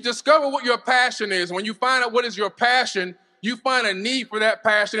 So you discover what your passion is. When you find out what is your passion, you find a need for that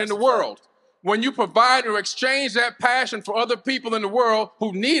passion in the world. When you provide or exchange that passion for other people in the world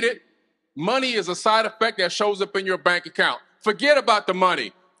who need it, money is a side effect that shows up in your bank account. Forget about the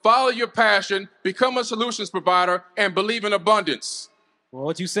money. Follow your passion, become a solutions provider, and believe in abundance. Well,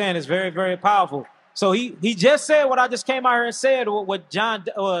 what you're saying is very, very powerful. So he just said what I just came out here and said, what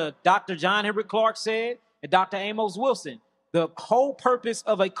Dr. John Henrik Clarke said, and Dr. Amos Wilson. The whole purpose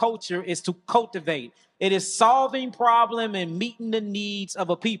of a culture is to cultivate. It is solving problem and meeting the needs of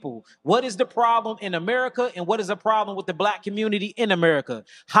a people. What is the problem in America, and what is the problem with the black community in America?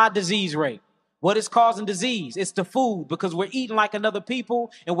 High disease rate. What is causing disease? It's the food, because we're eating like another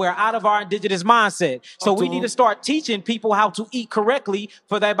people and we're out of our indigenous mindset. So we need to start teaching people how to eat correctly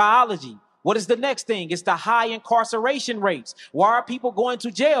for their biology. What is the next thing? It's the high incarceration rates. Why are people going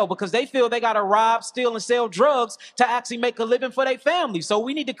to jail? Because they feel they got to rob, steal, and sell drugs to actually make a living for their family. So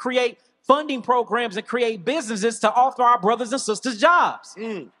we need to create funding programs and create businesses to offer our brothers and sisters jobs.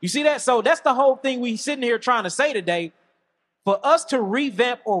 You see that? So that's the whole thing we sitting here trying to say today. For us to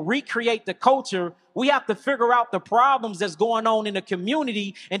revamp or recreate the culture, we have to figure out the problems that's going on in the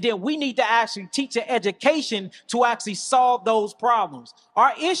community, and then we need to actually teach an education to actually solve those problems.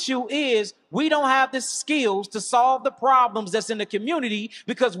 Our issue is we don't have the skills to solve the problems that's in the community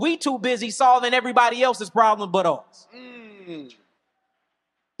because we too busy solving everybody else's problem but ours.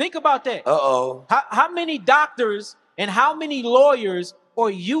 Think about that. How many doctors and how many lawyers are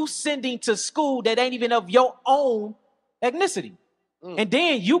you sending to school that ain't even of your own ethnicity? And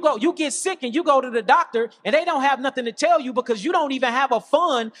then you get sick and you go to the doctor and they don't have nothing to tell you because you don't even have a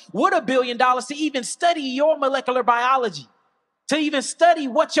fund with $1 billion to even study your molecular biology, to even study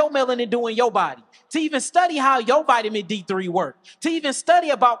what your melanin do in your body, to even study how your vitamin D3 work, to even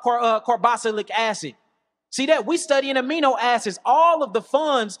study about carboxylic acid. See that? We studying amino acids. All of the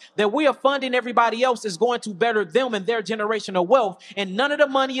funds that we are funding everybody else is going to better them and their generational wealth. And none of the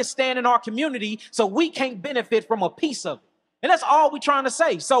money is staying in our community, so we can't benefit from a piece of it. And that's all we're trying to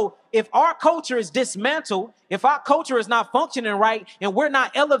say. So if our culture is dismantled, if our culture is not functioning right, and we're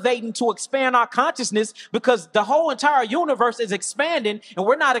not elevating to expand our consciousness because the whole entire universe is expanding and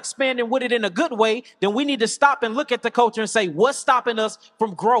we're not expanding with it in a good way, then we need to stop and look at the culture and say, what's stopping us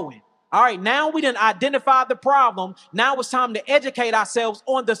from growing? All right, now we done identified the problem. Now it's time to educate ourselves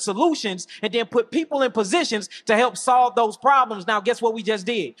on the solutions and then put people in positions to help solve those problems. Now, guess what we just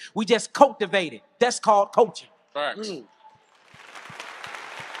did? We just cultivated. That's called coaching.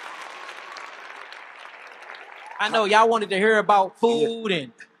 I know y'all wanted to hear about food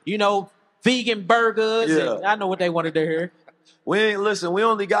and, vegan burgers. And I know what they wanted to hear. We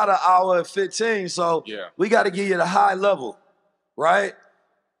only got an hour and 15, so we got to give you the high level, right?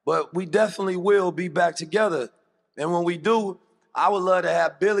 But we definitely will be back together. And when we do, I would love to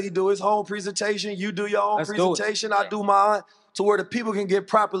have Billy do his home presentation. You do your own presentation. I do mine, to where the people can get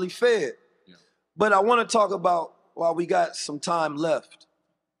properly fed. But I want to talk about, while we got some time left,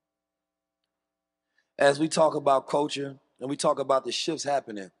 as we talk about culture and we talk about the shifts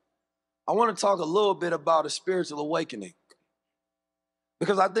happening, I want to talk a little bit about a spiritual awakening.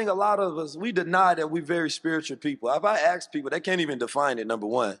 Because I think a lot of us, we deny that we're very spiritual people. If I ask people, they can't even define it, number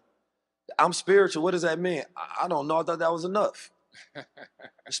one. I'm spiritual, what does that mean? I don't know, I thought that was enough.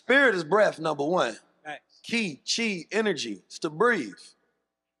 Spirit is breath, number one. Ki, chi, energy, it's to breathe.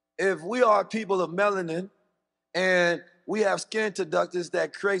 If we are people of melanin and we have skin conductors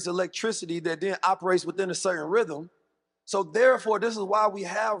that creates electricity that then operates within a certain rhythm, so therefore this is why we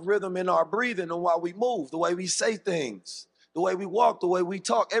have rhythm in our breathing and why we move, the way we say things. The way we walk, the way we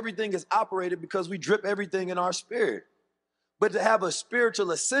talk, everything is operated because we drip everything in our spirit. But to have a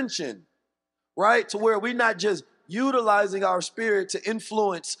spiritual ascension, right, to where we're not just utilizing our spirit to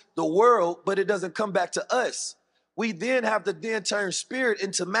influence the world, but it doesn't come back to us. We then have to turn spirit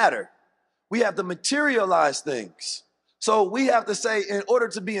into matter. We have to materialize things. So we have to say, in order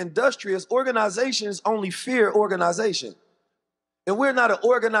to be industrious, organizations only fear organization. And we're not an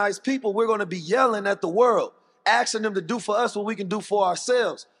organized people. We're going to be yelling at the world, asking them to do for us what we can do for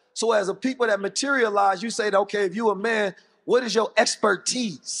ourselves. So as a people that materialize, you say, okay, if you're a man, what is your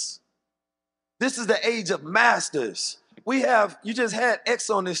expertise? This is the age of masters. You just had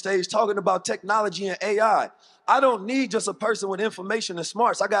X on this stage talking about technology and AI. I don't need just a person with information and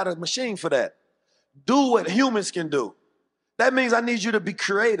smarts. I got a machine for that. Do what humans can do. That means I need you to be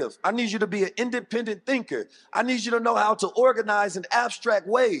creative. I need you to be an independent thinker. I need you to know how to organize in abstract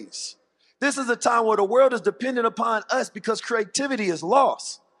ways. This is a time where the world is dependent upon us because creativity is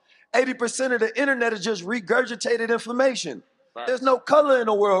lost. 80% of the internet is just regurgitated information. There's no color in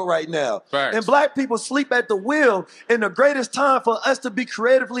the world right now. And black people sleep at the wheel, and the greatest time for us to be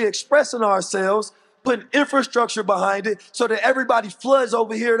creatively expressing ourselves, putting infrastructure behind it so that everybody floods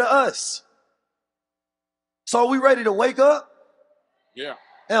over here to us. So are we ready to wake up? Yeah.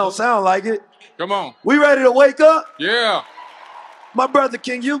 It don't sound like it. Come on. We ready to wake up? Yeah. My brother,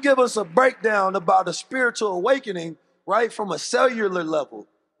 can you give us a breakdown about a spiritual awakening, right, from a cellular level?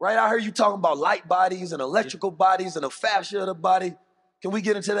 Right, I heard you talking about light bodies and electrical bodies and the fascia of the body. Can we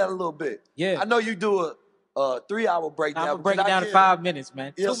get into that a little bit? Yeah. I know you do a 3-hour breakdown. I'm gonna break it down in 5 minutes,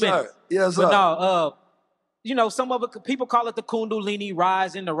 man. Yes, 2 minutes. Sir. Yes, sir. But no, some of it, people call it the Kundalini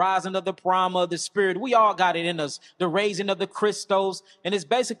rising, the rising of the Brahma, the spirit. We all got it in us, the raising of the crystals. And it's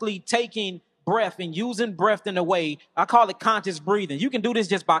basically taking breath and using breath in a way, I call it conscious breathing. You can do this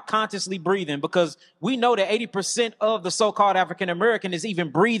just by consciously breathing, because we know that 80% of the so-called African American is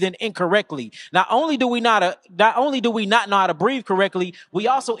even breathing incorrectly. Not only do we not know how to breathe correctly, we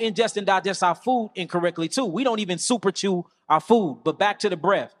also ingest and digest our food incorrectly too. We don't even super chew our food. But back to the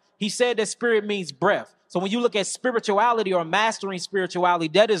breath. He said that spirit means breath. So when you look at spirituality or mastering spirituality,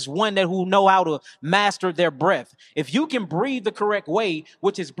 that is one that who know how to master their breath. If you can breathe the correct way,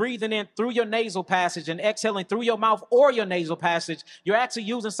 which is breathing in through your nasal passage and exhaling through your mouth or your nasal passage, you're actually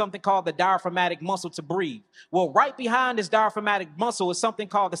using something called the diaphragmatic muscle to breathe. Well, right behind this diaphragmatic muscle is something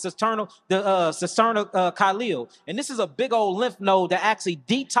called the sternocleidomastoid. And this is a big old lymph node that actually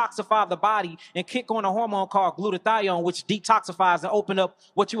detoxifies the body and kick on a hormone called glutathione, which detoxifies and open up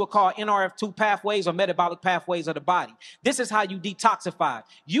what you would call NRF2 pathways or metabolic pathways of the body. This is how you detoxify.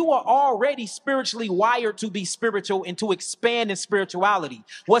 You are already spiritually wired to be spiritual and to expand in spirituality.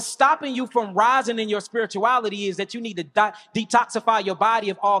 What's stopping you from rising in your spirituality is that you need to detoxify your body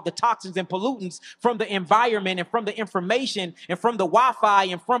of all the toxins and pollutants from the environment and from the information and from the Wi-Fi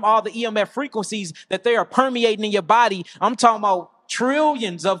and from all the EMF frequencies that they are permeating in your body. I'm talking about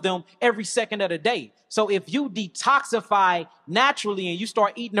trillions of them every second of the day. So if you detoxify naturally and you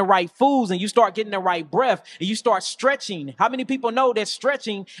start eating the right foods and you start getting the right breath and you start stretching, how many people know that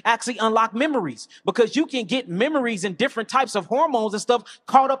stretching actually unlock memories? Because you can get memories and different types of hormones and stuff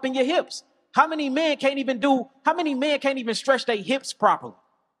caught up in your hips. How many men can't even stretch their hips properly?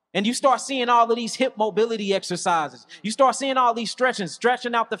 And you start seeing all of these hip mobility exercises. You start seeing all these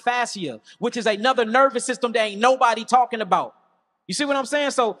stretching out the fascia, which is another nervous system that ain't nobody talking about. You see what I'm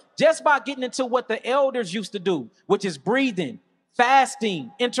saying? So just by getting into what the elders used to do, which is breathing,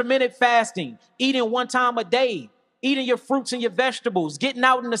 fasting, intermittent fasting, eating one time a day, eating your fruits and your vegetables, getting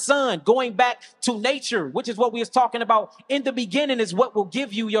out in the sun, going back to nature, which is what we was talking about in the beginning, is what will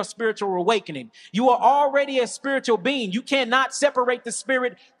give you your spiritual awakening. You are already a spiritual being. You cannot separate the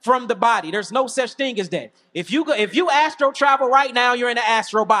spirit from the body. There's no such thing as that. If you astro travel right now, you're in the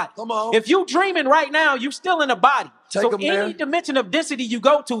astro body. Come on. If you dreaming right now, you're still in a body. So any dimension of density you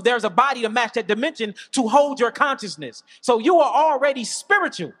go to, there's a body to match that dimension to hold your consciousness. So you are already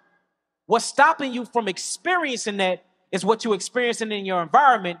spiritual. What's stopping you from experiencing that is what you're experiencing in your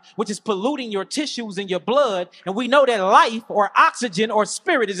environment, which is polluting your tissues and your blood. And we know that life or oxygen or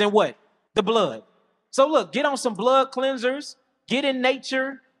spirit is in what? The blood. So look, get on some blood cleansers, get in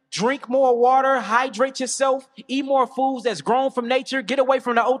nature, drink more water, hydrate yourself, eat more foods that's grown from nature, get away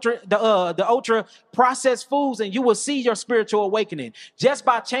from the ultra processed foods, and you will see your spiritual awakening. Just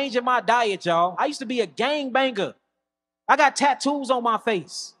by changing my diet, y'all. I used to be a gangbanger. I got tattoos on my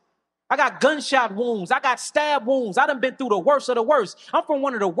face. I got gunshot wounds. I got stab wounds. I done been through the worst of the worst. I'm from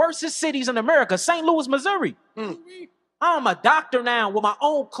one of the worstest cities in America, St. Louis, Missouri. I'm a doctor now with my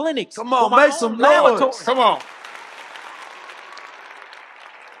own clinics. Come on, make some noise. Come on.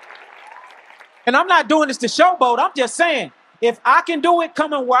 And I'm not doing this to showboat. I'm just saying, if I can do it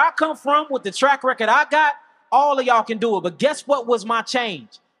coming where I come from with the track record I got, all of y'all can do it. But guess what was my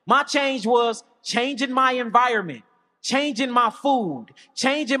change? My change was changing my environment, changing my food,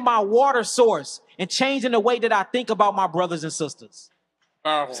 changing my water source, and changing the way that I think about my brothers and sisters.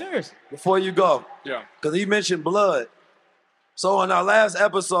 Seriously. Before you go, because he mentioned blood. So on our last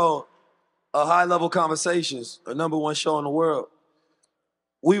episode of High Level Conversations, a #1 show in the world,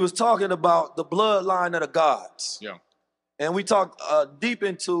 we was talking about the bloodline of the gods. Yeah. And we talked deep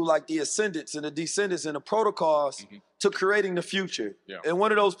into like the ascendants and the descendants and the protocols to creating the future. Yeah. And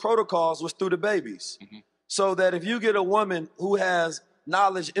one of those protocols was through the babies. So that if you get a woman who has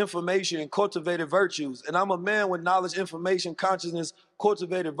knowledge, information, and cultivated virtues, and I'm a man with knowledge, information, consciousness,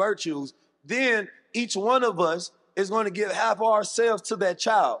 cultivated virtues, then each one of us is going to give half of ourselves to that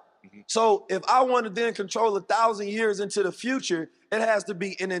child. So if I want to then control 1,000 years into the future, it has to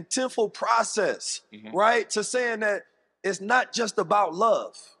be an intentful process, right? To saying that it's not just about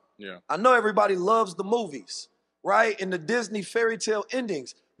love. Yeah. I know everybody loves the movies, right? And the Disney fairy tale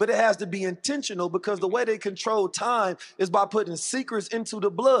endings, but it has to be intentional because the way they control time is by putting secrets into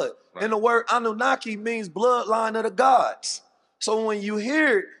the blood. Right. And the word Anunnaki means bloodline of the gods. So when you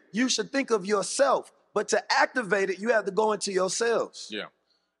hear it, you should think of yourself, but to activate it, you have to go into yourselves. Yeah.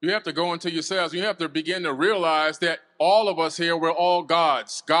 You have to go into yourselves. You have to begin to realize that all of us here, we're all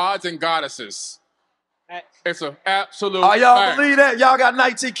gods and goddesses. It's an absolute y'all fact. believe that? Y'all got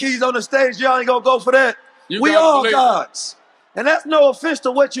 19 keys on the stage. Y'all ain't gonna go for that. We all gods. And that's no offense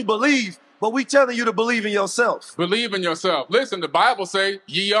to what you believe, but we telling you to believe in yourself. Believe in yourself. Listen, the Bible say,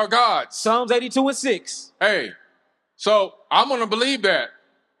 ye are gods. Psalms 82:6. Hey, so I'm going to believe that.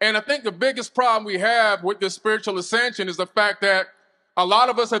 And I think the biggest problem we have with this spiritual ascension is the fact that A lot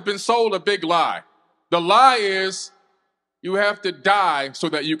of us have been sold a big lie. The lie is you have to die so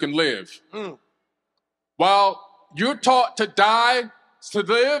that you can live. While you're taught to die to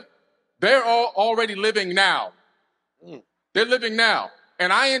live, they're all already living now. They're living now.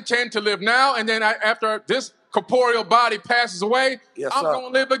 And I intend to live now, and then after this corporeal body passes away, I'm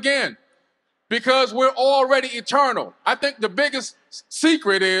going to live again. Because we're already eternal. I think the biggest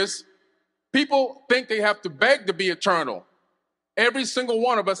secret is people think they have to beg to be eternal. Every single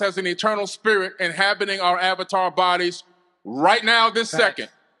one of us has an eternal spirit inhabiting our avatar bodies right now, this second.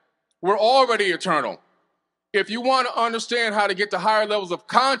 We're already eternal. If you want to understand how to get to higher levels of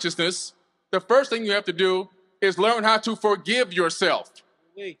consciousness, the first thing you have to do is learn how to forgive yourself.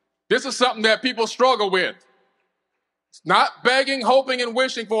 This is something that people struggle with. It's not begging, hoping, and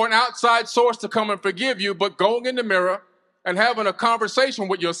wishing for an outside source to come and forgive you, but going in the mirror and having a conversation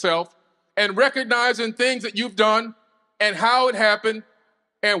with yourself and recognizing things that you've done and how it happened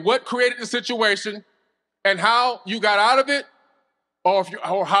and what created the situation and how you got out of it or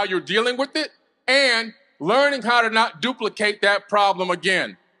how you're dealing with it, and learning how to not duplicate that problem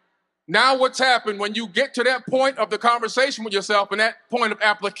again. Now what's happened when you get to that point of the conversation with yourself and that point of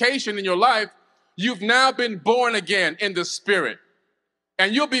application in your life, you've now been born again in the spirit.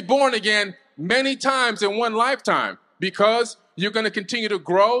 And you'll be born again many times in one lifetime because you're going to continue to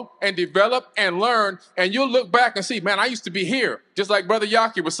grow and develop and learn. And you'll look back and see, man, I used to be here, just like Brother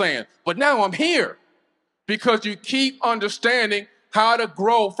Yahki was saying. But now I'm here because you keep understanding how to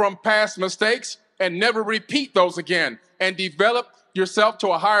grow from past mistakes and never repeat those again and develop yourself to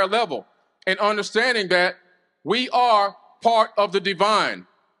a higher level and understanding that we are part of the divine.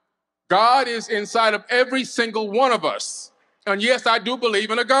 God is inside of every single one of us. And yes, I do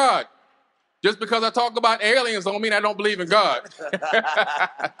believe in a God. Just because I talk about aliens don't mean I don't believe in God.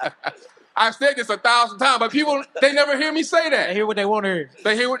 I've said this 1,000 times, but people, they never hear me say that. They hear what they want to hear.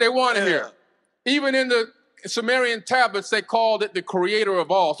 They hear what they want to hear. Even in the Sumerian tablets, they called it the creator of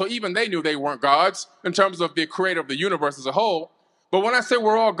all. So even they knew they weren't gods in terms of the creator of the universe as a whole. But when I say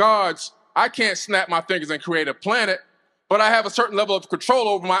we're all gods, I can't snap my fingers and create a planet, but I have a certain level of control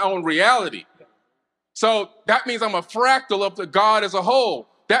over my own reality. So that means I'm a fractal of the God as a whole.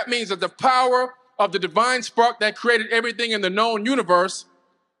 That means that the power of the divine spark that created everything in the known universe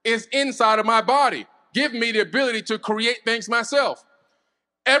is inside of my body, giving me the ability to create things myself.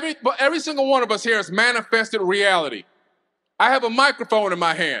 Every single one of us here has manifested reality. I have a microphone in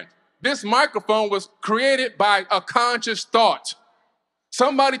my hand. This microphone was created by a conscious thought.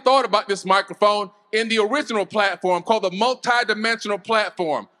 Somebody thought about this microphone in the original platform called the multi-dimensional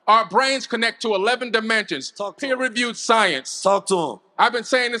platform. Our brains connect to 11 dimensions, peer-reviewed science. Talk to them. I've been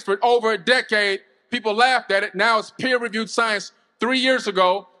saying this for over a decade. People laughed at it. Now it's peer-reviewed science. 3 years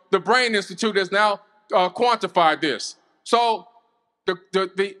ago, the Brain Institute has now quantified this. So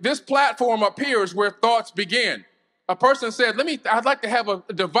this platform up here is where thoughts begin. A person said, I'd like to have a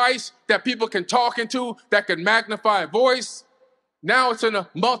device that people can talk into that can magnify a voice. Now it's in a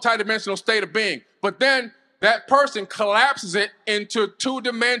multidimensional state of being. But then that person collapses it into 2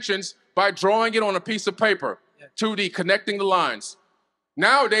 dimensions by drawing it on a piece of paper. 2D, connecting the lines.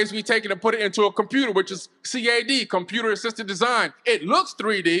 Nowadays, we take it and put it into a computer, which is CAD, computer-assisted design. It looks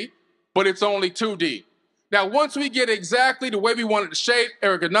 3D, but it's only 2D. Now, once we get exactly the way we want it to shape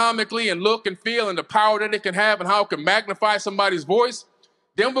ergonomically and look and feel and the power that it can have and how it can magnify somebody's voice,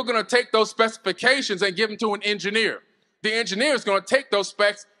 then we're going to take those specifications and give them to an engineer. The engineer is going to take those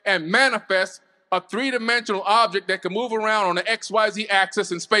specs and manifest a 3-dimensional object that can move around on the XYZ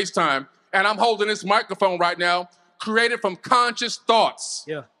axis in space-time. And I'm holding this microphone right now, created from conscious thoughts.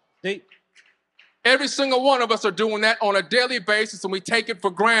 Every single one of us are doing that on a daily basis, and we take it for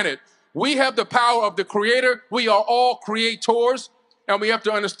granted. We have the power of the creator. We are all creators, and we have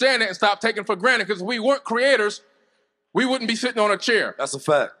to understand it and stop taking it for granted, because if we weren't creators, we wouldn't be sitting on a chair. That's a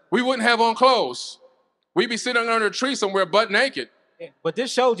fact. We wouldn't have on clothes. We'd be sitting under a tree somewhere butt naked. But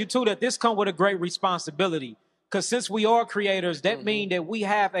this shows you, too, that this comes with a great responsibility. Because since we are creators, that means that we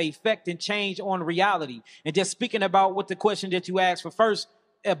have an effect and change on reality. And just speaking about what the question that you asked for first,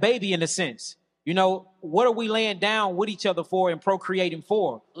 a baby in a sense. You know, what are we laying down with each other for and procreating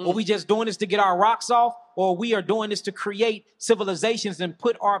for? Are we just doing this to get our rocks off? Or we are doing this to create civilizations and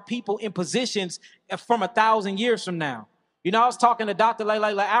put our people in positions from 1,000 years from now? You know, I was talking to Dr.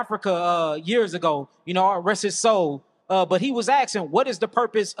 Layla Africa years ago, you know, rest his soul. But he was asking, what is the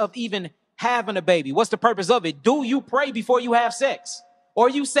purpose of even having a baby? What's the purpose of it? Do you pray before you have sex? Or are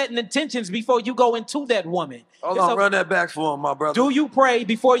you setting intentions before you go into that woman? Hold on, run that back for him, my brother. Do you pray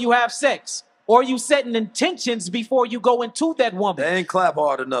before you have sex? Or are you setting intentions before you go into that woman? They ain't clap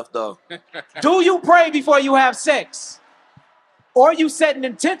hard enough, though. Do you pray before you have sex? Or you setting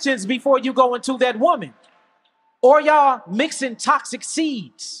intentions before you go into that woman? Or y'all mixing toxic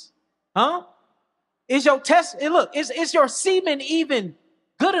seeds? Huh? Is your test, and look, is your semen even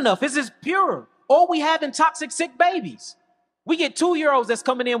good enough? Is it pure? Or we having toxic sick babies? We get 2-year-olds that's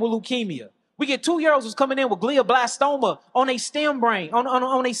coming in with leukemia. We get 2-year-olds who's coming in with glioblastoma on a stem brain,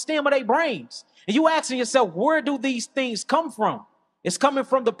 on a stem of their brains. And you asking yourself, where do these things come from? It's coming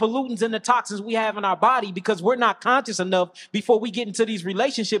from the pollutants and the toxins we have in our body because we're not conscious enough before we get into these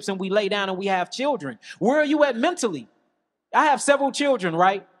relationships and we lay down and we have children. Where are you at mentally? I have several children,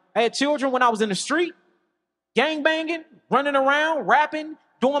 right? I had children when I was in the street, gang banging, running around, rapping,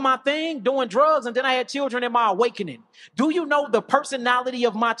 doing my thing, doing drugs, and then I had children in my awakening. Do you know the personality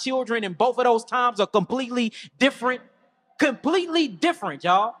of my children in both of those times are completely different? Completely different,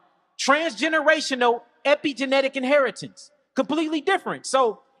 y'all. Transgenerational epigenetic inheritance. Completely different.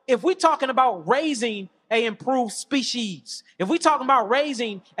 So if we're talking about raising an improved species, if we're talking about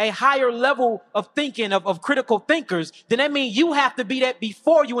raising a higher level of thinking, of critical thinkers, then that means you have to be that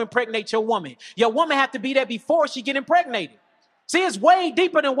before you impregnate your woman. Your woman have to be that before she get impregnated. See, it's way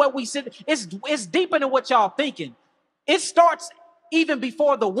deeper than what we said. It's deeper than what y'all thinking. It starts even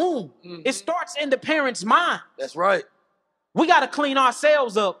before the womb. Mm-hmm. It starts in the parent's mind. That's right. We got to clean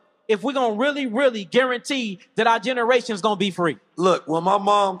ourselves up if we're going to really, really guarantee that our generation is going to be free. Look, when my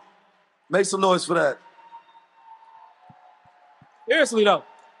mom, make some noise for that. Seriously, though.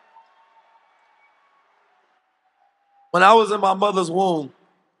 When I was in my mother's womb,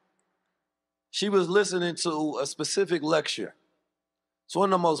 she was listening to a specific lecture. It's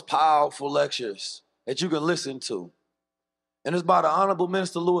one of the most powerful lectures that you can listen to. And it's by the Honorable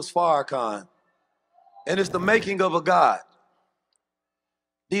Minister Louis Farrakhan. And it's the making of a God.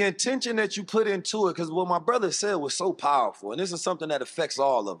 The intention that you put into it, because what my brother said was so powerful, and this is something that affects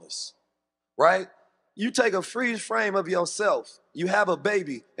all of us, right? You take a freeze frame of yourself, you have a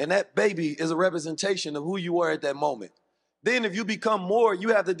baby, and that baby is a representation of who you were at that moment. Then if you become more, you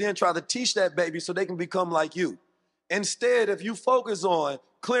have to then try to teach that baby so they can become like you. Instead, if you focus on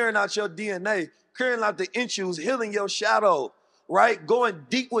clearing out your DNA, clearing out the issues, healing your shadow, right? Going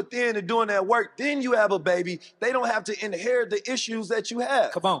deep within and doing that work, then you have a baby. They don't have to inherit the issues that you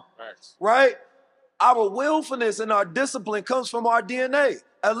have. Come on. Right? Our willfulness and our discipline comes from our DNA,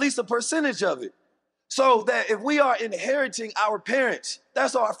 at least a percentage of it. So that if we are inheriting our parents,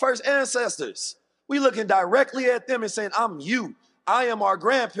 that's our first ancestors. We looking directly at them and saying, I'm you. I am our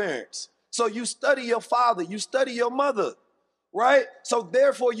grandparents. So you study your father, you study your mother, right? So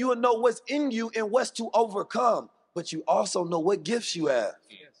therefore you will know what's in you and what's to overcome. But you also know what gifts you have.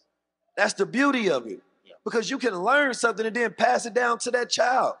 Yes. That's the beauty of it. Yeah. Because you can learn something and then pass it down to that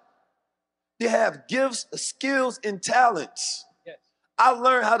child. They have gifts, skills, and talents. Yes. I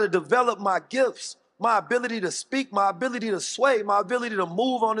learned how to develop my gifts, my ability to speak, my ability to sway, my ability to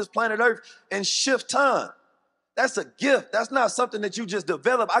move on this planet Earth and shift time. That's a gift. That's not something that you just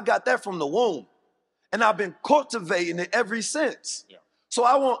develop. I got that from the womb. And I've been cultivating it ever since. Yeah. So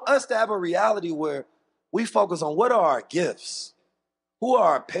I want us to have a reality where we focus on what are our gifts? Who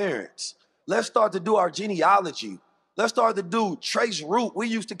are our parents? Let's start to do our genealogy. Let's start to do trace root. We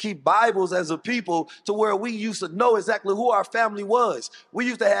used to keep Bibles as a people to where we used to know exactly who our family was. We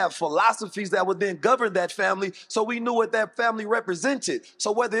used to have philosophies that would then govern that family so we knew what that family represented.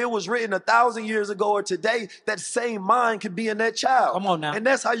 So whether it was written 1,000 years ago or today, that same mind could be in that child. Come on now. And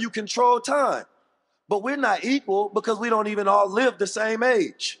that's how you control time. But we're not equal because we don't even all live the same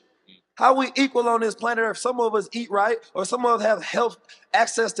age. How we equal on this planet Earth? Some of us eat right, or some of us have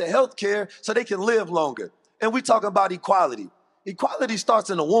access to health care so they can live longer. And we talk about equality. Equality starts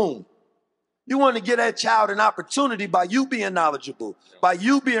in the womb. You want to give that child an opportunity by you being knowledgeable, by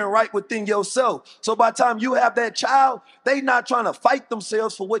you being right within yourself. So by the time you have that child, they not trying to fight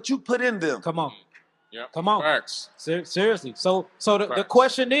themselves for what you put in them. Come on. Yep. Come on. Facts. Seriously. So the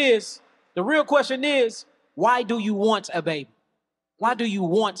question is, the real question is, why do you want a baby? Why do you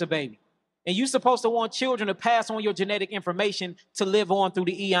want a baby? And you're supposed to want children to pass on your genetic information to live on through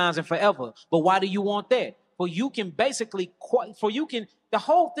the eons and forever. But why do you want that? The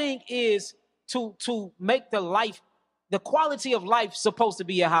whole thing is to make the quality of life supposed to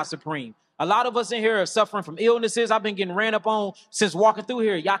be a high supreme. A lot of us in here are suffering from illnesses. I've been getting ran up on since walking through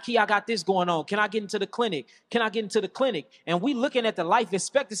here. Yahki, I got this going on. Can I get into the clinic? Can I get into the clinic? And we looking at the life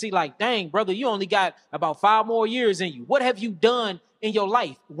expectancy like, dang, brother, you only got about 5 more years in you. What have you done in your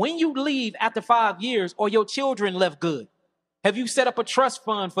life? When you leave after 5 years or your children left good, have you set up a trust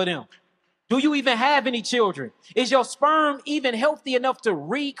fund for them? Do you even have any children? Is your sperm even healthy enough to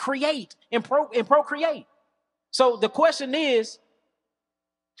recreate and procreate? So the question is,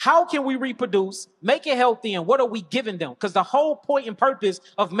 How can we reproduce, make it healthy, and what are we giving them? Because the whole point and purpose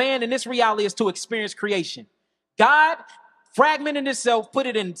of man in this reality is to experience creation. God fragmented itself, put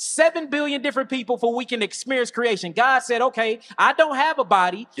it in 7 billion different people for we can experience creation. God said, okay, I don't have a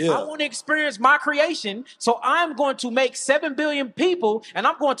body. Yeah. I want to experience my creation. So I'm going to make 7 billion people, and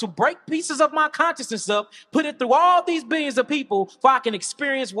I'm going to break pieces of my consciousness up, put it through all these billions of people so I can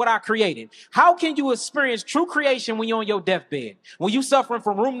experience what I created. How can you experience true creation when you're on your deathbed? When you're suffering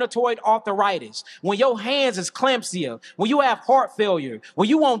from rheumatoid arthritis? When your hands is clamsia? When you have heart failure? When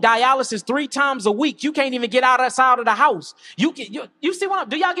you on dialysis 3 times a week? You can't even get outside of the house. You see what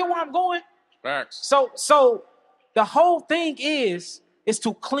do y'all get where I'm going? Facts. So the whole thing is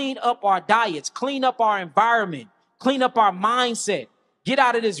to clean up our diets, clean up our environment, clean up our mindset, get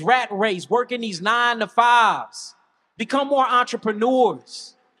out of this rat race, working these 9 to 5s, become more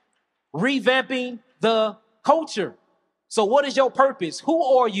entrepreneurs, revamping the culture. So what is your purpose? Who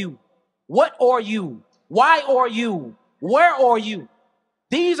are you? What are you? Why are you? Where are you?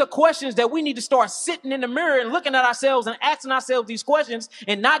 These are questions that we need to start sitting in the mirror and looking at ourselves and asking ourselves these questions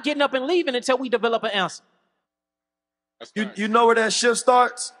and not getting up and leaving until we develop an answer. You know where that shift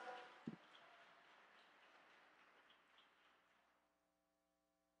starts?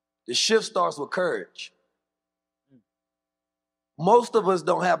 The shift starts with courage. Most of us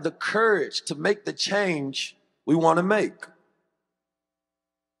don't have the courage to make the change we want to make.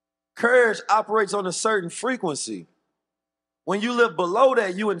 Courage operates on a certain frequency. When you live below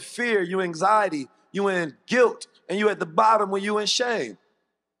that, you in fear, you anxiety, you in guilt, and you at the bottom when you in shame.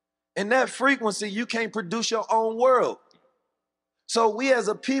 In that frequency, you can't produce your own world. So we as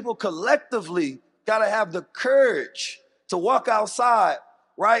a people collectively got to have the courage to walk outside,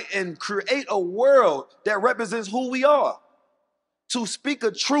 right, and create a world that represents who we are. To speak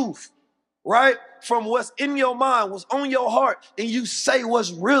a truth, right, from what's in your mind, what's on your heart, and you say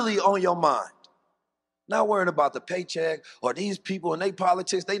what's really on your mind. Not worrying about the paycheck or these people and they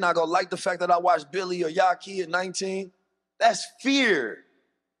politics. They not going to like the fact that I watched Billy or Yahki at 19. That's fear.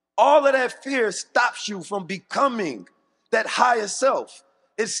 All of that fear stops you from becoming that higher self.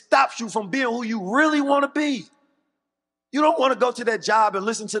 It stops you from being who you really want to be. You don't want to go to that job and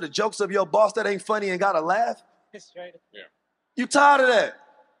listen to the jokes of your boss that ain't funny and got to laugh. Yeah. You tired of that?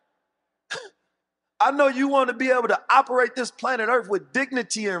 I know you want to be able to operate this planet Earth with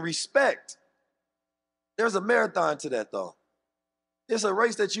dignity and respect. There's a marathon to that, though. It's a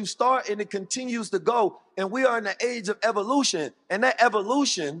race that you start and it continues to go. And we are in the age of evolution. And that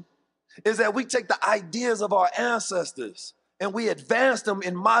evolution is that we take the ideas of our ancestors and we advance them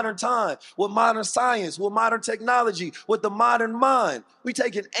in modern time with modern science, with modern technology, with the modern mind. We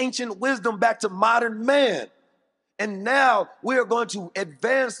take an ancient wisdom back to modern man. And now we are going to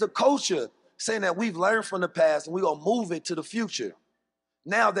advance the culture, saying that we've learned from the past and we're going to move it to the future.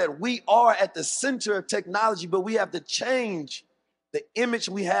 Now that we are at the center of technology, but we have to change the image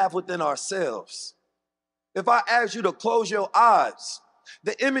we have within ourselves. If I ask you to close your eyes,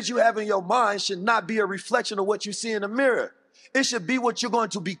 the image you have in your mind should not be a reflection of what you see in the mirror. It should be what you're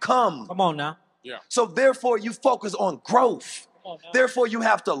going to become. Come on now. Yeah. So therefore you focus on growth. Therefore you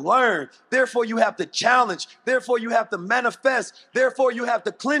have to learn. Therefore you have to challenge. Therefore you have to manifest. Therefore you have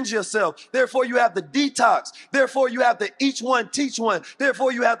to cleanse yourself. Therefore you have to detox. Therefore you have to each one teach one.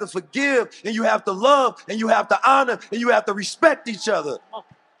 Therefore you have to forgive and you have to love and you have to honor and you have to respect each other.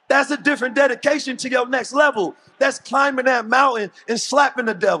 That's a different dedication to your next level. That's climbing that mountain and slapping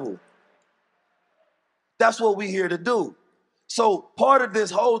the devil. That's what we're here to do. So part of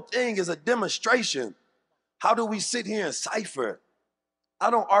this whole thing is a demonstration. How do we sit here and Cypher? I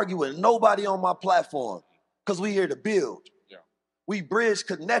don't argue with nobody on my platform because we're here to build. Yeah. We bridge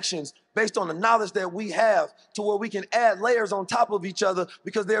connections based on the knowledge that we have to where we can add layers on top of each other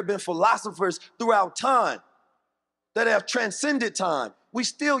because there have been philosophers throughout time that have transcended time. We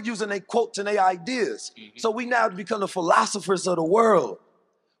still using their quotes and their ideas. So we now become the philosophers of the world.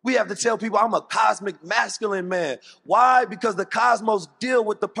 We have to tell people I'm a cosmic masculine man. Why? Because the cosmos deal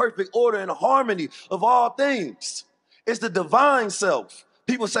with the perfect order and harmony of all things. It's the divine self.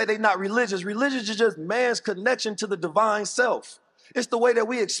 People say they're not religious. Religious is just man's connection to the divine self. It's the way that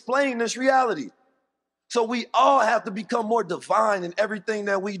we explain this reality. So we all have to become more divine in everything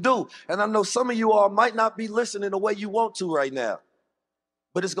that we do. And I know some of you all might not be listening the way you want to right now,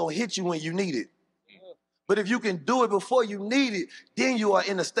 but it's going to hit you when you need it. But if you can do it before you need it, then you are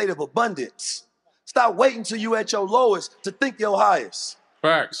in a state of abundance. Stop waiting till you at your lowest to think your highest.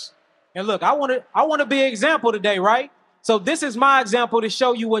 Facts. And look, I want to be an example today, right? So this is my example to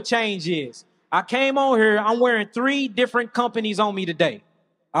show you what change is. I came on here, I'm wearing 3 different companies on me today.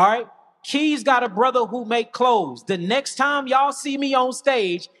 All right? Key's got a brother who make clothes. The next time y'all see me on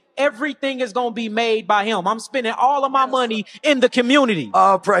stage, everything is going to be made by him. I'm spending all of my money in the community.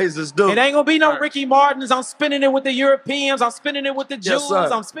 All praises, dude. It ain't going to be no Ricky Martins. I'm spending it with the Europeans. I'm spending it with the Jews.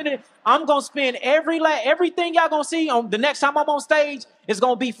 Yes, I'm going to spend everything y'all going to see on the next time I'm on stage is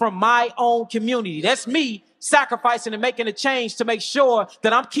going to be from my own community. That's me sacrificing and making a change to make sure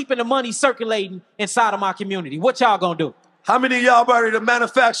that I'm keeping the money circulating inside of my community. What y'all going to do? How many of y'all ready to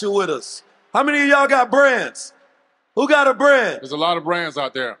manufacture with us? How many of y'all got brands? Who got a brand? There's a lot of brands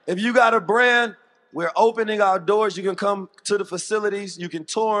out there. If you got a brand, we're opening our doors. You can come to the facilities. You can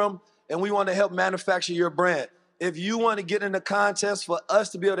tour them. And we want to help manufacture your brand. If you want to get in the contest for us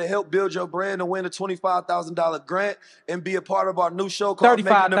to be able to help build your brand and win a $25,000 grant and be a part of our new show called Making the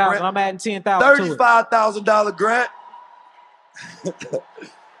Brand. $35,000. I'm adding $10,000 to it. $35,000 grant.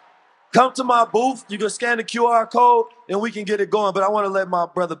 Come to my booth. You can scan the QR code and we can get it going. But I want to let my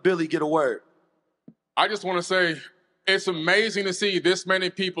brother Billy get a word. I just want to say it's amazing to see this many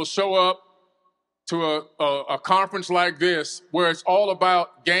people show up to a conference like this where it's all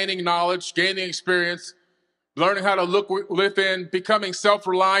about gaining knowledge, gaining experience, learning how to look within, becoming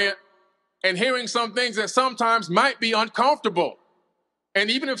self-reliant, and hearing some things that sometimes might be uncomfortable. And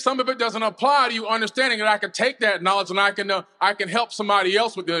even if some of it doesn't apply to you, understanding that I can take that knowledge and I can help somebody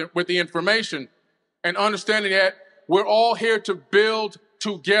else with the information, and understanding that we're all here to build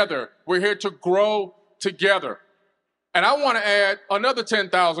together. We're here to grow together. And I want to add another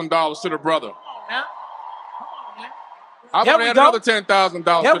 $10,000 to the brother. I want to add another $10,000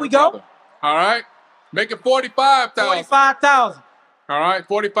 to the brother. All right? Make it $45,000. $45,000. All right?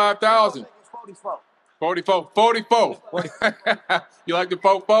 $45,000. 44. You like the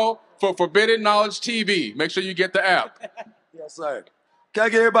 44? For Forbidden Knowledge TV. Make sure you get the app. Yes, sir. Can I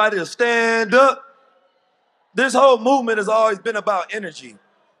get everybody to stand up? This whole movement has always been about energy.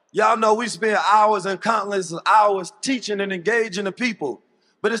 Y'all know we spend hours and countless hours teaching and engaging the people.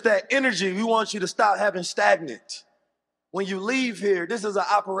 But it's that energy we want you to stop having stagnant. When you leave here, this is an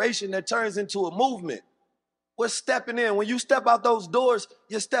operation that turns into a movement. We're stepping in. When you step out those doors,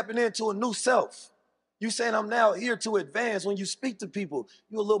 you're stepping into a new self. You saying, I'm now here to advance. When you speak to people,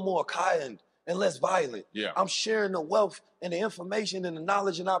 you're a little more kind and less violent. Yeah. I'm sharing the wealth and the information and the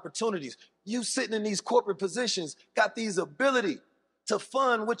knowledge and opportunities. You sitting in these corporate positions, got these ability to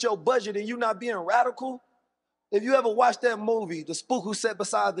fund with your budget and you not being radical. If you ever watched that movie, The Spook Who Sat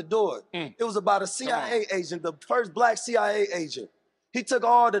Beside the Door, it was about a CIA agent, the first black CIA agent. He took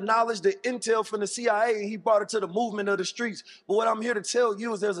all the knowledge, the intel from the CIA, and he brought it to the movement of the streets. But what I'm here to tell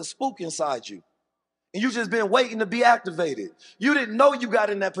you is there's a spook inside you. And you just been waiting to be activated. You didn't know you got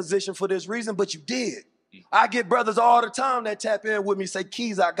in that position for this reason, but you did. I get brothers all the time that tap in with me, say,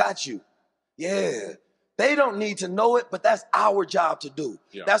 Keys, I got you. Yeah. They don't need to know it, but that's our job to do.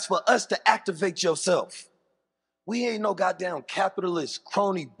 Yeah. That's for us to activate yourself. We ain't no goddamn capitalist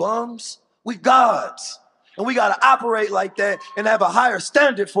crony bums. We gods. And we got to operate like that and have a higher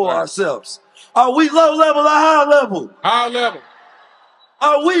standard for ourselves. Are we low level or high level? High level.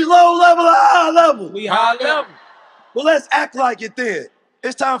 Are we low level or high level? We high level. Well, let's act like it then.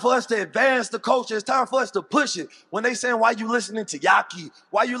 It's time for us to advance the culture. It's time for us to push it. When they saying, why you listening to Yahki?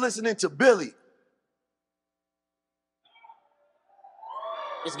 Why you listening to Billy?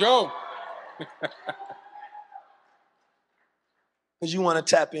 Let's go. Because you want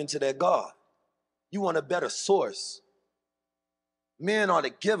to tap into that God. You want a better source. Men are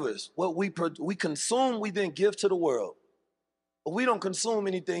the givers. What we consume, we then give to the world. But we don't consume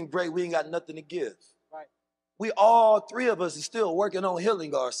anything great. We ain't got nothing to give. Right. We all three of us are still working on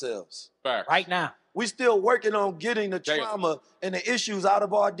healing ourselves. Right now. We're still working on getting the trauma and the issues out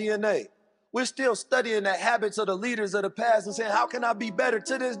of our DNA. We're still studying the habits of the leaders of the past and saying, how can I be better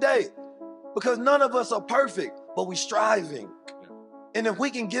to this day? Because none of us are perfect, but we're striving. And if we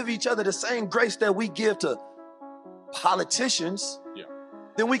can give each other the same grace that we give to politicians,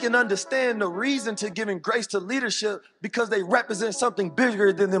 then we can understand the reason to giving grace to leadership, because they represent something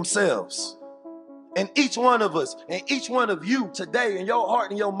bigger than themselves. And each one of us and each one of you today in your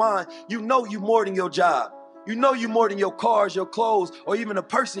heart and your mind, you know you more than your job. You know you more than your cars, your clothes, or even the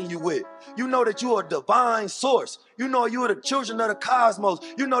person you with. You know that you are a divine source. You know you are the children of the cosmos.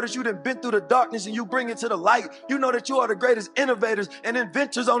 You know that you done been through the darkness and you bring it to the light. You know that you are the greatest innovators and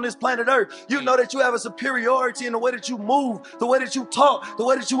inventors on this planet Earth. You know that you have a superiority in the way that you move, the way that you talk, the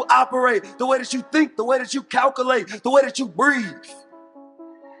way that you operate, the way that you think, the way that you calculate, the way that you breathe.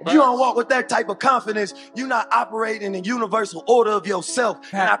 If you don't walk with that type of confidence, you're not operating in the universal order of yourself.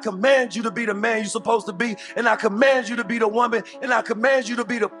 And I command you to be the man you're supposed to be. And I command you to be the woman. And I command you to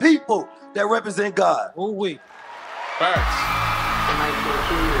be the people that represent God. Ooh-wee. Facts.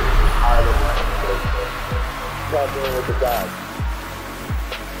 high level. Start dealing with the gods.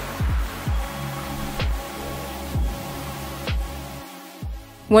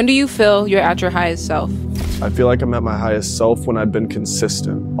 When do you feel you're at your highest self? I feel like I'm at my highest self when I've been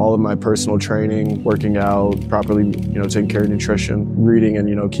consistent. All of my personal training, working out, properly, taking care of nutrition, reading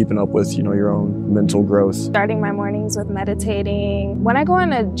and, keeping up with, your own mental growth. Starting my mornings with meditating. When I go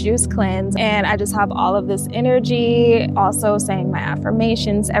on a juice cleanse and I just have all of this energy, also saying my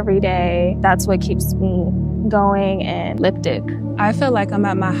affirmations every day, that's what keeps me going and lifted. I feel like I'm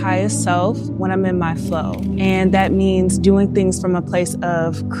at my highest self when I'm in my flow. And that means doing things from a place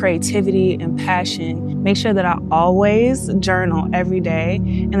of creativity and passion. Make sure that I always journal every day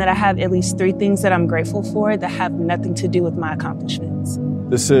and that I have at least 3 things that I'm grateful for that have nothing to do with my accomplishments.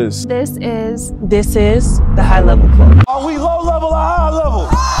 This is the High Level Club. Are we low level or high level?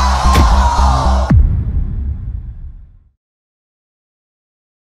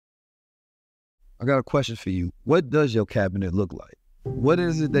 I got a question for you. What does your cabinet look like? What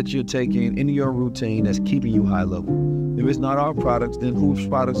is it that you're taking into your routine that's keeping you high level? If it's not our products, then whose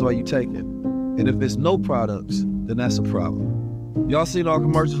products are you taking? And if it's no products, then that's a problem. Y'all seen our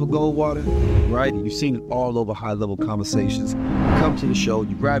commercials for Gold Water, right? You've seen it all over High Level Conversations. You come to the show,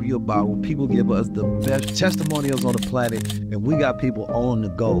 you grab your bottle, people give us the best testimonials on the planet, and we got people on the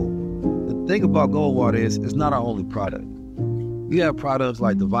go. The thing about Gold Water is it's not our only product. We have products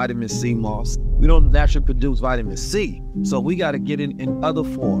like the vitamin C moss. We don't naturally produce vitamin C, so we got to get it in other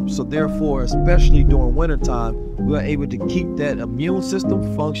forms. So therefore, especially during wintertime, we're able to keep that immune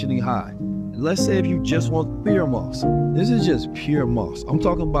system functioning high. And let's say if you just want pure moss. This is just pure moss. I'm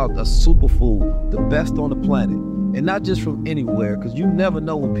talking about a superfood, the best on the planet. And not just from anywhere, because you never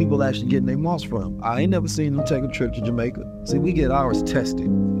know where people actually getting their moss from. I ain't never seen them take a trip to Jamaica. See, we get ours tested,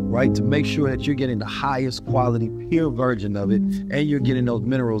 right, to make sure that you're getting the highest quality, pure version of it, and you're getting those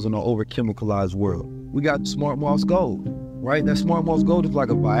minerals in an over-chemicalized world. We got Smart Moss Gold, right? That Smart Moss Gold is like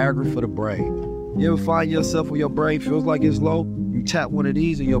a Viagra for the brain. You ever find yourself when your brain feels like it's low? You tap one of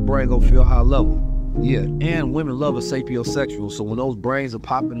these and your brain gonna feel high level. Yeah, and women love a sapiosexual, so when those brains are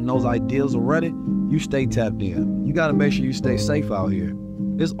popping and those ideals are running, you stay tapped in. You gotta make sure you stay safe out here.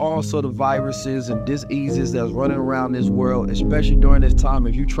 There's all sort of viruses and diseases that's running around this world, especially during this time.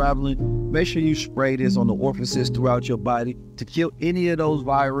 If you're traveling, make sure you spray this on the orifices throughout your body to kill any of those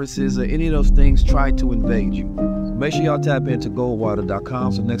viruses or any of those things trying to invade you. So make sure y'all tap into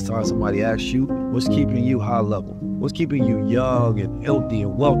goldwater.com so next time somebody asks you, what's keeping you high level? What's keeping you young and healthy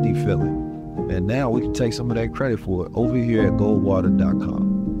and wealthy feeling? And now we can take some of that credit for it over here at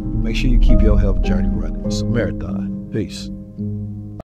goldwater.com. Make sure you keep your health journey running. It's a marathon. Peace.